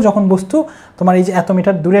ব্যাপারগুলো দেখো, যখন বস্তু তোমার এই যে এত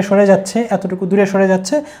মিটার দূরে সরে যাচ্ছে, এতটুকু দূরে সরে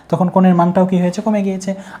যাচ্ছে, তখন কোণের মানটাও কি হয়েছে, কমে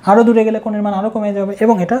গিয়েছে। আরও দূরে গেলে কোণের মান আরও কমে যাবে,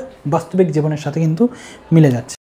 এবং এটা বাস্তবিক জীবনের সাথে কিন্তু মিলে যাচ্ছে।